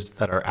sources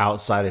that are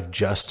outside of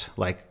just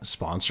like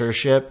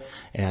sponsorship.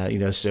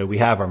 So we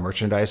have our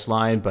merchandise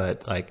line,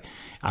 but like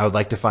I would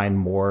like to find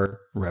more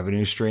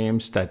revenue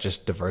streams that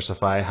just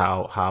diversify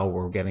how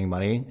we're getting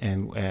money,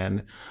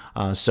 and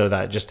so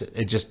that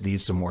it just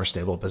leads to more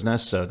stable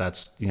business. So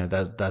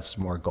that's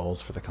more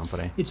goals for the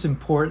company. It's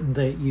important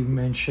that you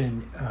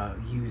mention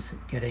youth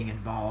getting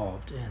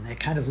involved, and that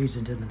kind of leads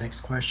into the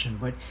next question.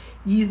 But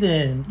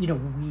even,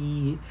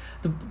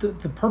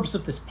 the purpose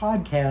of this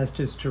podcast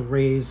is to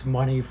raise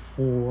money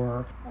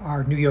for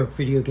our New York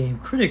Video Game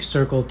Critics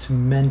Circle to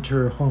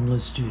mentor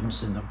homeless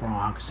students in the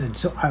Bronx. And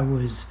so I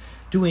was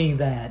doing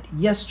that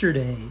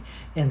yesterday,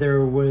 and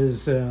there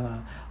was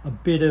a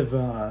bit of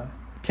a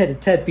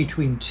tete-a-tete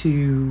between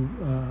two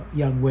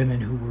young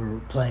women who were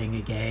playing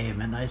a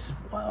game. And I said,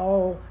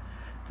 well,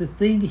 the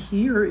thing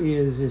here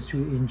is to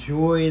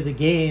enjoy the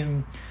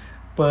game,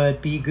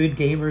 but be good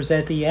gamers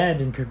at the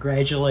end and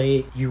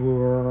congratulate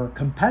your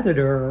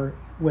competitor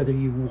whether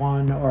you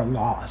won or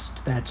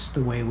lost. That's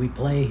the way we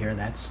play here.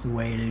 That's the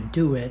way to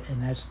do it,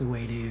 and that's the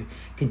way to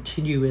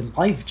continue in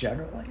life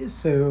generally.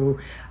 So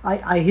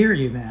I hear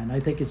you, man. I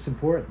think it's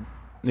important.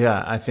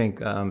 Yeah, I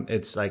think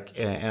it's like,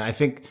 and I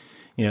think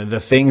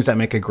the things that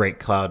make a great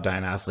Cloud9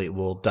 athlete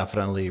will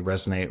definitely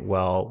resonate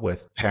well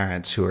with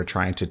parents who are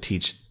trying to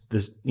teach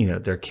this,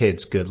 their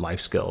kids good life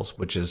skills,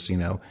 which is,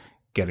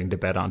 getting to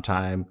bed on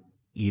time,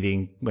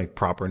 eating like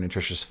proper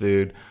nutritious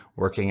food,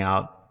 working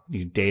out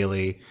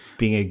daily,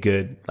 being a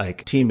good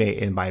like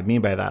teammate. And I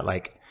mean by that,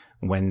 like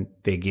when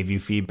they give you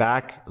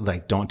feedback,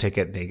 like don't take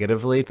it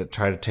negatively, but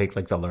try to take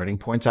like the learning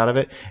points out of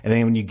it. And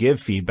then when you give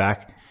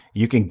feedback,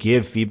 you can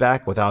give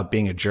feedback without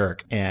being a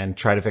jerk and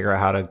try to figure out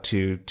how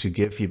to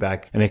give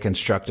feedback in a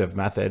constructive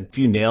method. If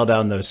you nail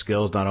down those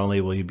skills, not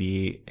only will you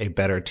be a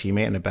better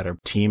teammate and a better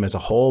team as a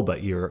whole,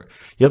 but you'll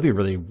be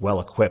really well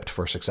equipped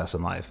for success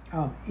in life.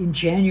 In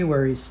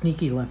January,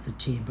 Sneaky left the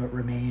team but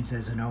remains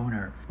as an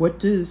owner. What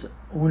does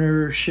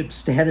ownership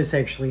status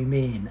actually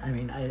mean? I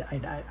mean,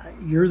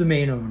 you're the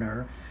main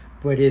owner,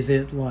 but is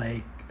it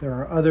like there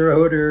are other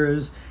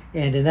owners,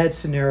 and in that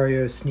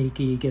scenario,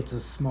 Sneaky gets a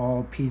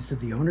small piece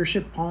of the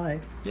ownership pie?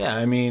 Yeah,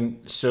 I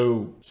mean,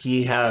 so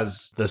he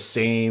has the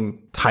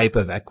same type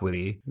of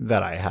equity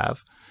that I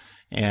have.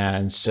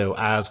 And so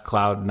as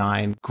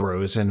Cloud9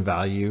 grows in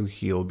value,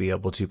 he'll be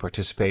able to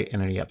participate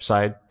in any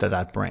upside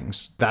that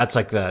brings. That's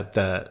like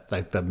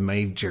the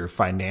major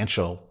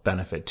financial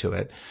benefit to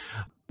it.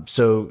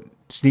 So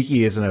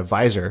Sneaky is an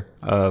advisor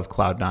of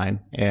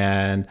Cloud9,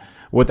 and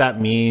what that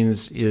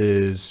means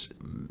is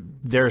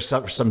there are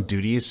some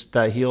duties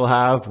that he'll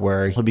have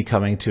where he'll be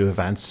coming to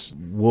events.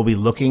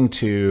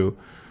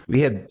 We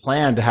had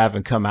planned to have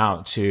him come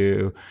out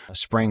to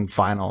spring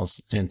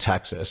finals in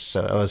Texas.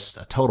 So it was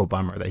a total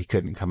bummer that he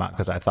couldn't come out,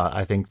 because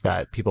I think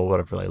that people would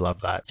have really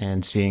loved that.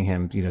 And seeing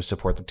him,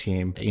 support the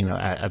team,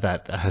 at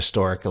that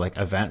historic like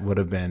event would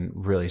have been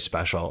really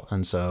special.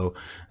 And so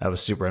that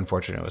was super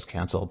unfortunate it was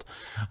canceled.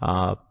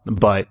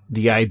 But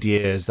the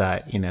idea is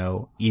that,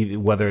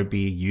 whether it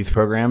be youth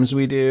programs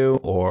we do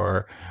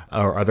or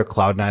other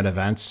Cloud9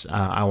 events,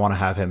 I want to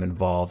have him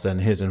involved, and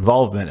his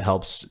involvement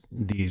helps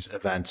these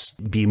events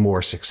be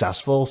more successful.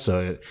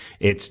 So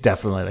it's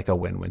definitely like a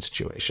win-win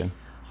situation.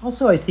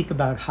 Also, I think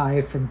about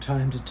Hive from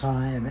time to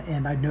time,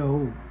 and I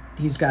know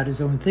he's got his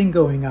own thing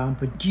going on,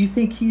 but do you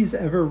think he's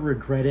ever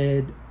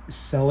regretted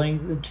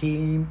selling the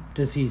team?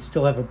 Does he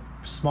still have a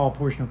small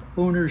portion of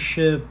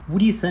ownership? What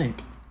do you think?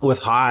 With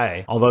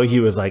High, although he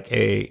was like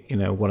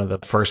one of the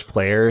first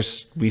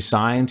players we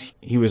signed,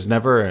 he was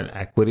never an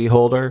equity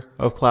holder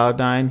of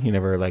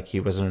Cloud9. He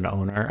wasn't an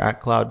owner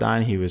at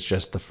Cloud9. He was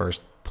just the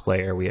first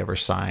player we ever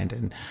signed.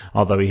 And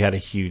although he had a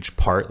huge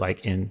part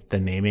like in the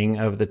naming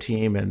of the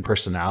team and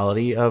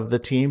personality of the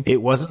team,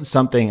 it wasn't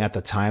something at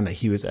the time that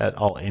he was at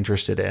all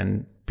interested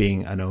in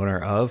being an owner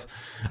of.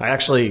 I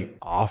actually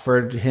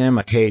offered him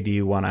like, hey, do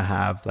you want to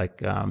have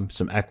like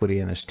some equity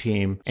in this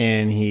team?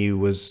 And he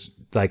was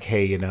like,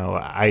 hey,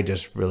 I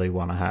just really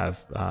want to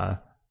have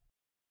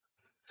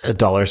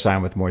a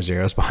 $sign with more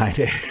zeros behind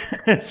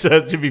it.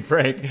 So to be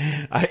frank,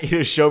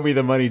 show me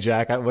the money,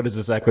 Jack. What is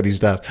this equity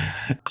stuff?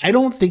 I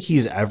don't think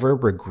he's ever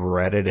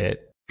regretted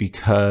it,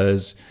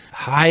 because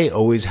High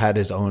always had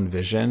his own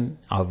vision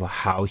of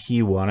how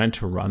he wanted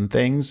to run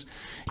things.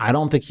 I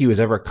don't think he was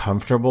ever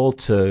comfortable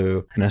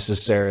to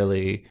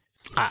necessarily,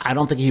 I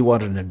don't think he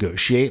wanted to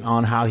negotiate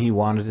on how he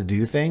wanted to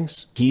do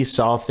things. He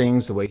saw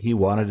things the way he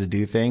wanted to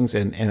do things,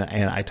 and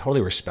I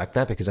totally respect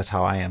that, because that's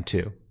how I am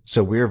too.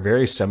 So we're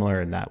very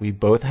similar in that we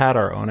both had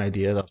our own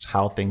ideas of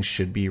how things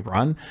should be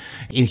run.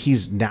 And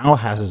he's now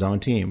has his own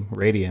team,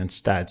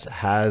 Radiance, that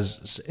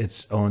has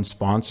its own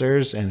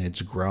sponsors, and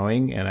it's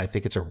growing. And I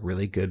think it's a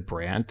really good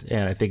brand.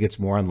 And I think it's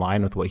more in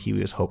line with what he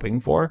was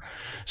hoping for.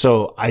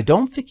 So I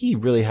don't think he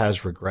really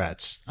has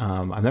regrets.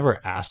 I've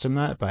never asked him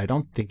that, but I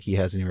don't think he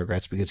has any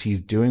regrets, because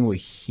he's doing what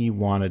he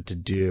wanted to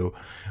do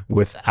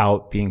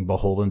without being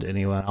beholden to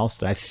anyone else.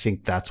 And I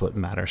think that's what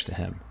matters to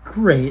him.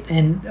 Great.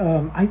 And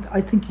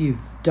I think you've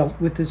dealt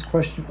with this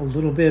question a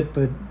little bit,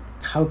 but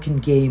how can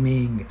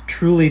gaming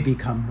truly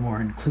become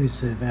more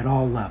inclusive at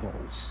all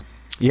levels?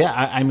 Yeah,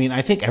 I mean,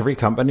 I think every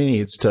company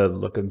needs to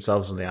look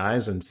themselves in the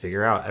eyes and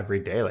figure out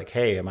every day, like,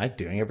 hey, am I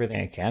doing everything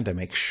I can to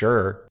make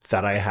sure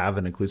that I have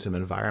an inclusive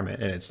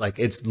environment? And it's like,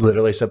 it's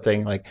literally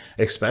something like,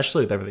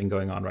 especially with everything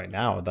going on right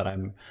now, that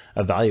I'm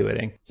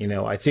evaluating.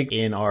 I think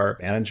in our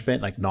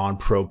management, like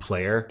non-pro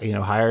player,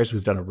 hires,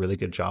 we've done a really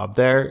good job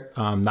there.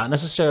 Not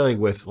necessarily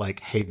with like,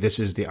 hey, this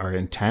is our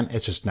intent.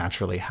 It's just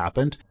naturally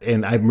happened.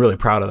 And I'm really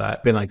proud of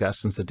that. Been like that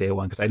since the day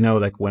one, because I know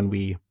like when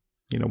we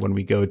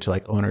go to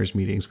like owners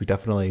meetings, we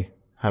definitely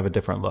have a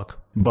different look.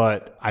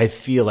 But I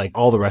feel like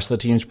all the rest of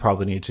the teams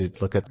probably need to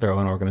look at their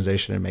own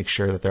organization and make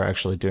sure that they're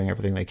actually doing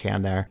everything they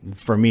can there.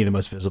 For me, the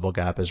most visible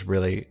gap is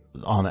really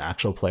on the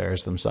actual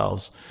players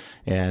themselves.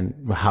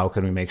 And how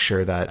can we make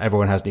sure that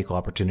everyone has an equal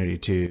opportunity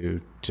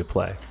to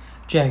play?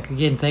 Jack,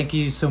 again, thank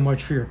you so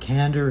much for your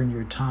candor and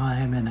your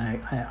time, and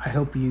I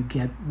hope you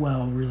get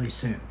well really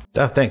soon.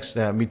 Oh, thanks.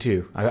 Me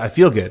too. I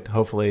feel good.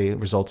 Hopefully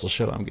results will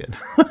show I'm good.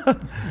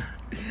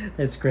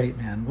 That's great,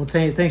 man. Well,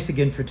 thanks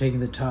again for taking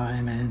the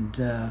time, and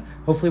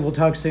hopefully we'll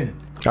talk soon.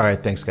 All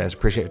right. Thanks, guys.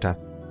 Appreciate your time.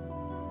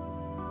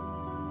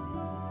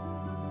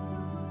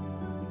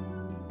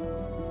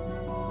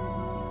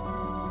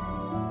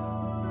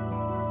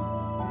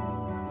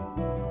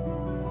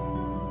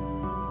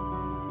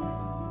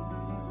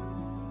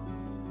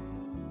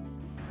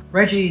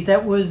 Reggie,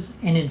 that was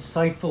an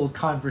insightful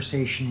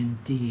conversation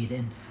indeed,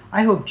 and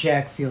I hope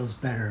Jack feels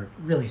better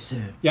really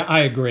soon. Yeah,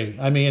 I agree.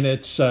 I mean,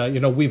 it's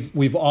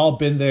we've all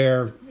been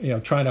there,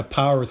 trying to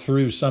power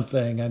through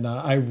something, and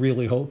I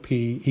really hope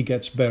he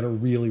gets better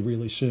really,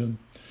 really soon.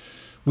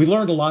 We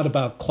learned a lot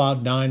about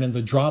Cloud9 and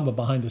the drama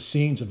behind the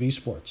scenes of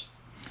esports.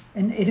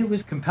 And it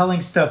was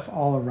compelling stuff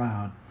all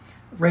around.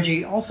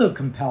 Reggie, also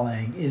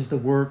compelling is the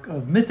work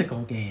of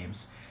Mythical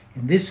Games.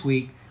 And this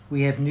week,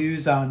 we have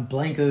news on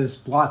Blanco's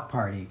Block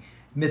Party,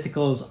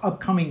 Mythical's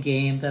upcoming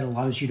game that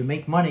allows you to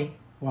make money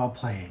while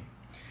playing.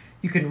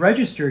 You can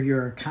register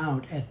your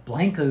account at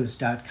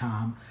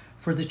blancos.com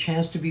for the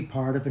chance to be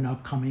part of an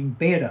upcoming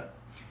beta.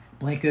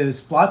 Blanco's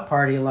Block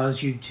Party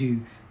allows you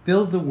to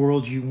build the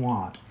world you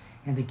want,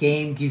 and the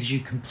game gives you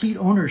complete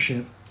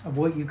ownership of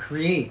what you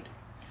create.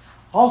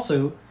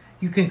 Also,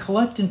 you can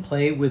collect and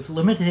play with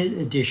limited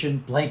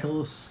edition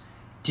Blancos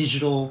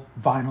digital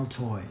vinyl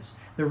toys.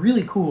 They're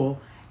really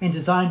cool and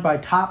designed by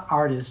top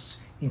artists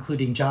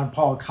including John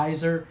Paul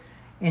Kaiser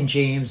and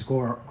James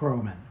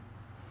Groman.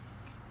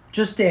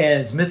 Just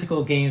as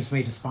Mythical Games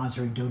made a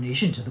sponsoring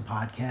donation to the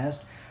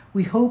podcast,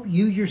 we hope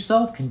you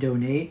yourself can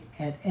donate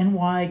at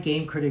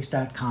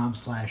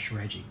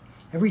nygamecritics.com/Reggie.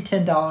 Every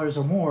 $10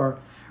 or more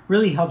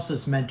really helps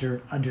us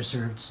mentor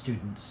underserved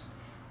students.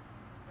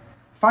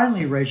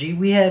 Finally, Reggie,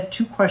 we have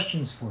two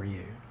questions for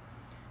you.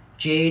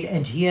 Jade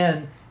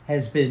Etienne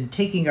has been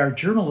taking our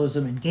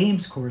journalism and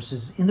games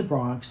courses in the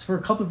Bronx for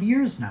a couple of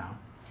years now,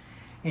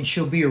 and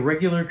she'll be a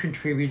regular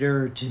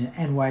contributor to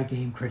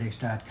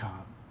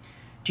nygamecritics.com.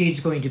 Jade's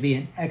going to be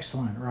an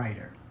excellent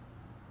writer.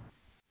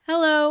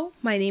 Hello,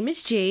 my name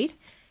is Jade,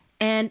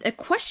 and a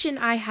question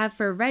I have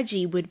for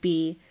Reggie would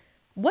be,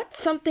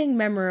 what's something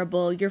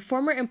memorable your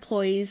former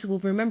employees will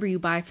remember you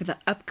by for the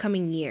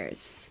upcoming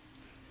years?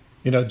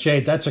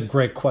 Jade, that's a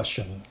great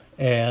question.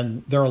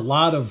 And there are a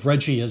lot of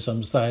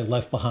Reggieisms that I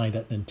left behind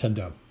at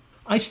Nintendo.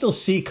 I still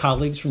see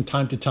colleagues from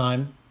time to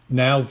time,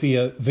 now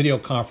via video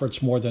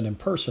conference more than in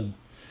person.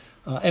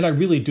 And I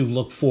really do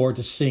look forward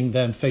to seeing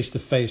them face to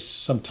face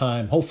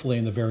sometime, hopefully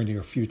in the very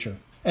near future.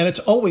 And it's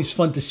always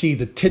fun to see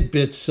the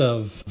tidbits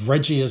of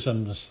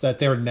Reggieisms that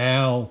they're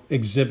now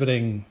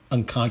exhibiting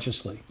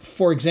unconsciously.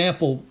 For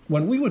example,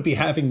 when we would be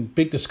having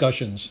big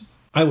discussions,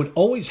 I would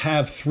always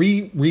have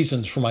 3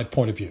 reasons for my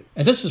point of view.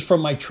 And this is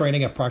from my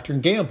training at Procter &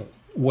 Gamble,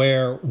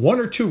 where 1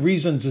 or 2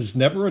 reasons is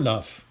never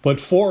enough, but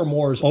 4 or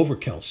more is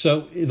overkill.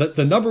 So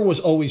the number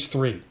was always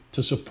 3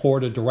 to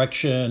support a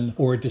direction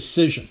or a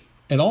decision.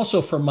 And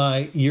also from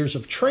my years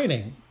of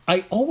training,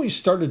 I always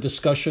start a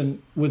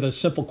discussion with a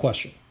simple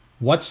question.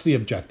 What's the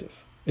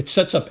objective? It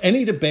sets up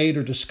any debate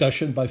or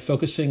discussion by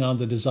focusing on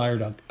the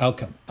desired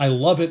outcome. I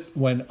love it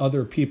when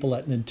other people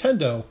at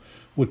Nintendo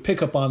would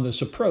pick up on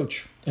this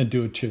approach and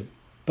do it too.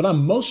 But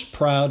I'm most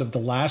proud of the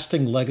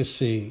lasting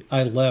legacy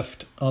I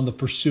left on the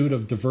pursuit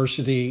of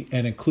diversity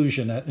and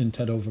inclusion at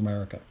Nintendo of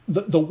America.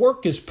 The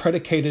work is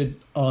predicated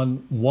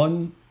on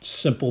one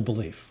simple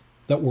belief,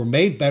 that we're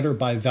made better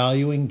by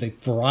valuing the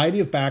variety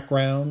of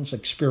backgrounds,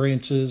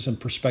 experiences, and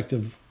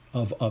perspective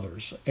of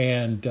others.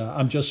 And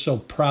I'm just so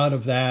proud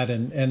of that,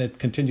 and it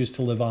continues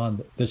to live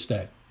on this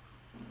day.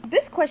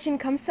 This question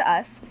comes to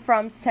us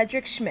from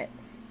Cedric Schmidt.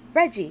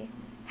 Reggie,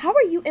 how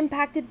are you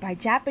impacted by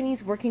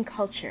Japanese working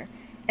culture?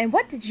 And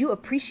what did you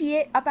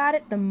appreciate about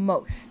it the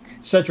most?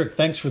 Cedric,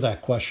 thanks for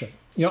that question.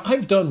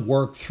 I've done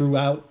work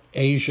throughout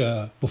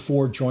Asia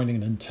before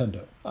joining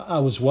Nintendo. I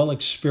was well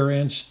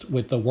experienced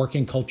with the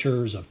working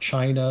cultures of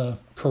China,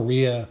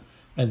 Korea,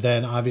 and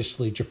then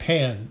obviously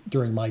Japan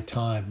during my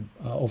time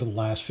over the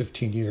last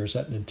 15 years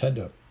at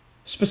Nintendo.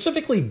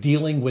 Specifically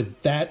dealing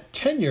with that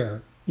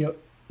tenure,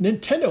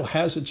 Nintendo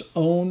has its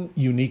own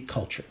unique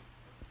culture.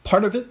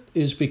 Part of it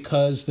is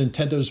because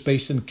Nintendo is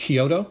based in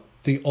Kyoto,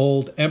 the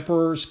old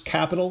emperor's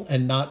capital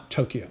and not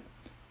Tokyo.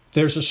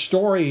 There's a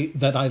story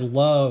that I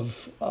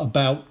love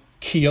about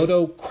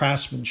Kyoto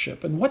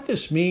craftsmanship. And what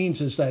this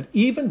means is that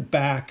even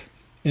back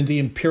in the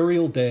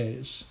imperial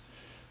days,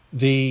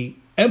 the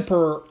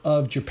emperor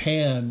of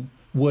Japan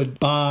would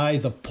buy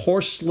the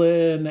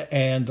porcelain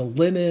and the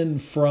linen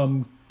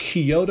from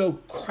Kyoto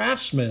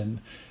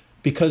craftsmen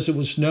because it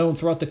was known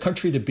throughout the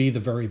country to be the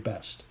very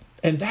best.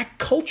 And that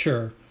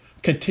culture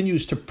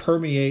continues to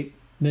permeate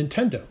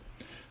Nintendo.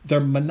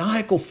 Their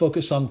maniacal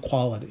focus on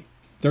quality.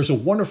 There's a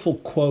wonderful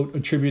quote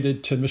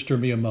attributed to Mr.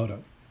 Miyamoto,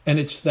 and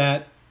it's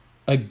that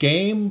a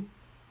game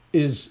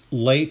is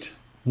late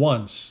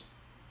once,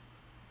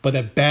 but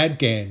a bad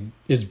game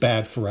is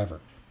bad forever.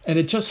 And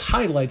it just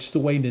highlights the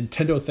way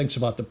Nintendo thinks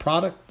about the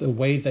product, the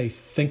way they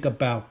think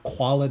about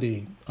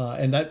quality,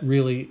 and that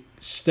really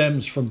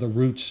stems from the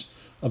roots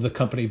of the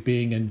company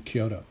being in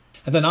Kyoto.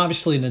 And then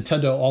obviously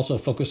Nintendo also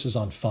focuses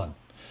on fun.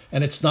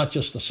 And it's not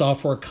just the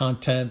software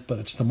content, but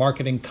it's the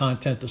marketing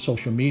content, the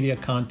social media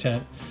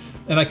content.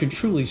 And I can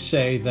truly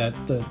say that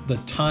the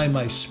time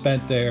I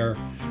spent there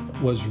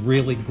was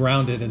really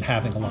grounded in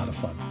having a lot of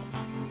fun.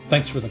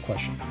 Thanks for the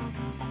question.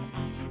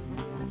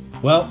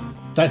 Well,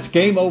 that's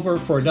game over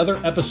for another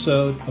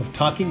episode of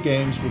Talking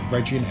Games with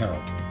Reggie and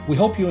Harold. We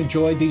hope you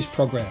enjoyed these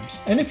programs.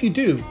 And if you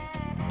do,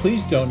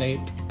 please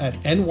donate at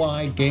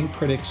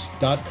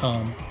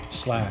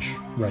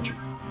nygamecritics.com/Reggie.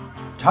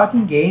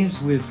 Talking Games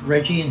with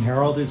Reggie and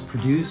Harold is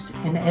produced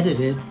and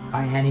edited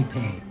by Annie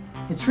Payne.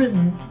 It's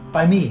written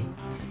by me.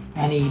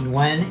 Annie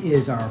Nguyen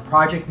is our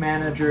project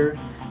manager.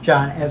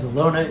 John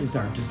Azalona is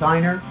our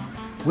designer.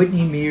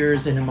 Whitney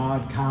Mears and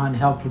Ahmad Khan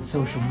help with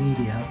social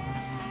media.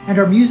 And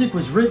our music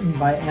was written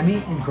by Emmy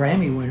and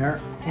Grammy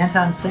winner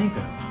Anton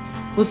Sanko.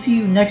 We'll see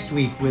you next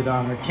week with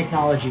our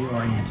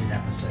technology-oriented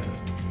episode.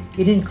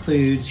 It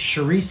includes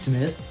Cherie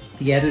Smith,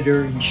 the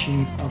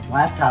editor-in-chief of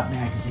Laptop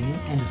Magazine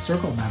and a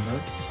Circle member,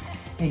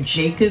 and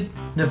Jacob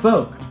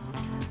Navok,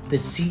 the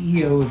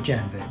CEO of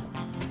GenVid.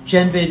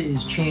 GenVid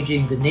is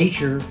changing the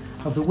nature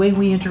of the way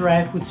we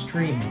interact with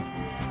streaming.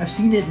 I've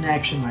seen it in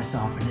action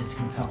myself, and it's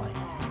compelling.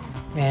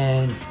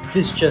 And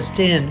this just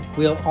in,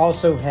 we'll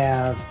also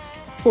have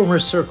former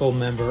Circle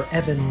member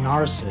Evan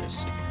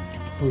Narcissus,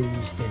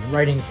 who's been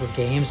writing for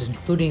games,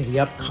 including the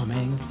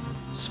upcoming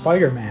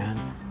Spider-Man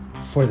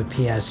for the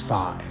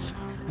PS5.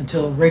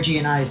 Until Reggie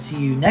and I see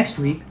you next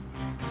week,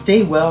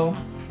 stay well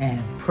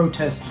and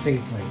protest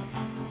safely.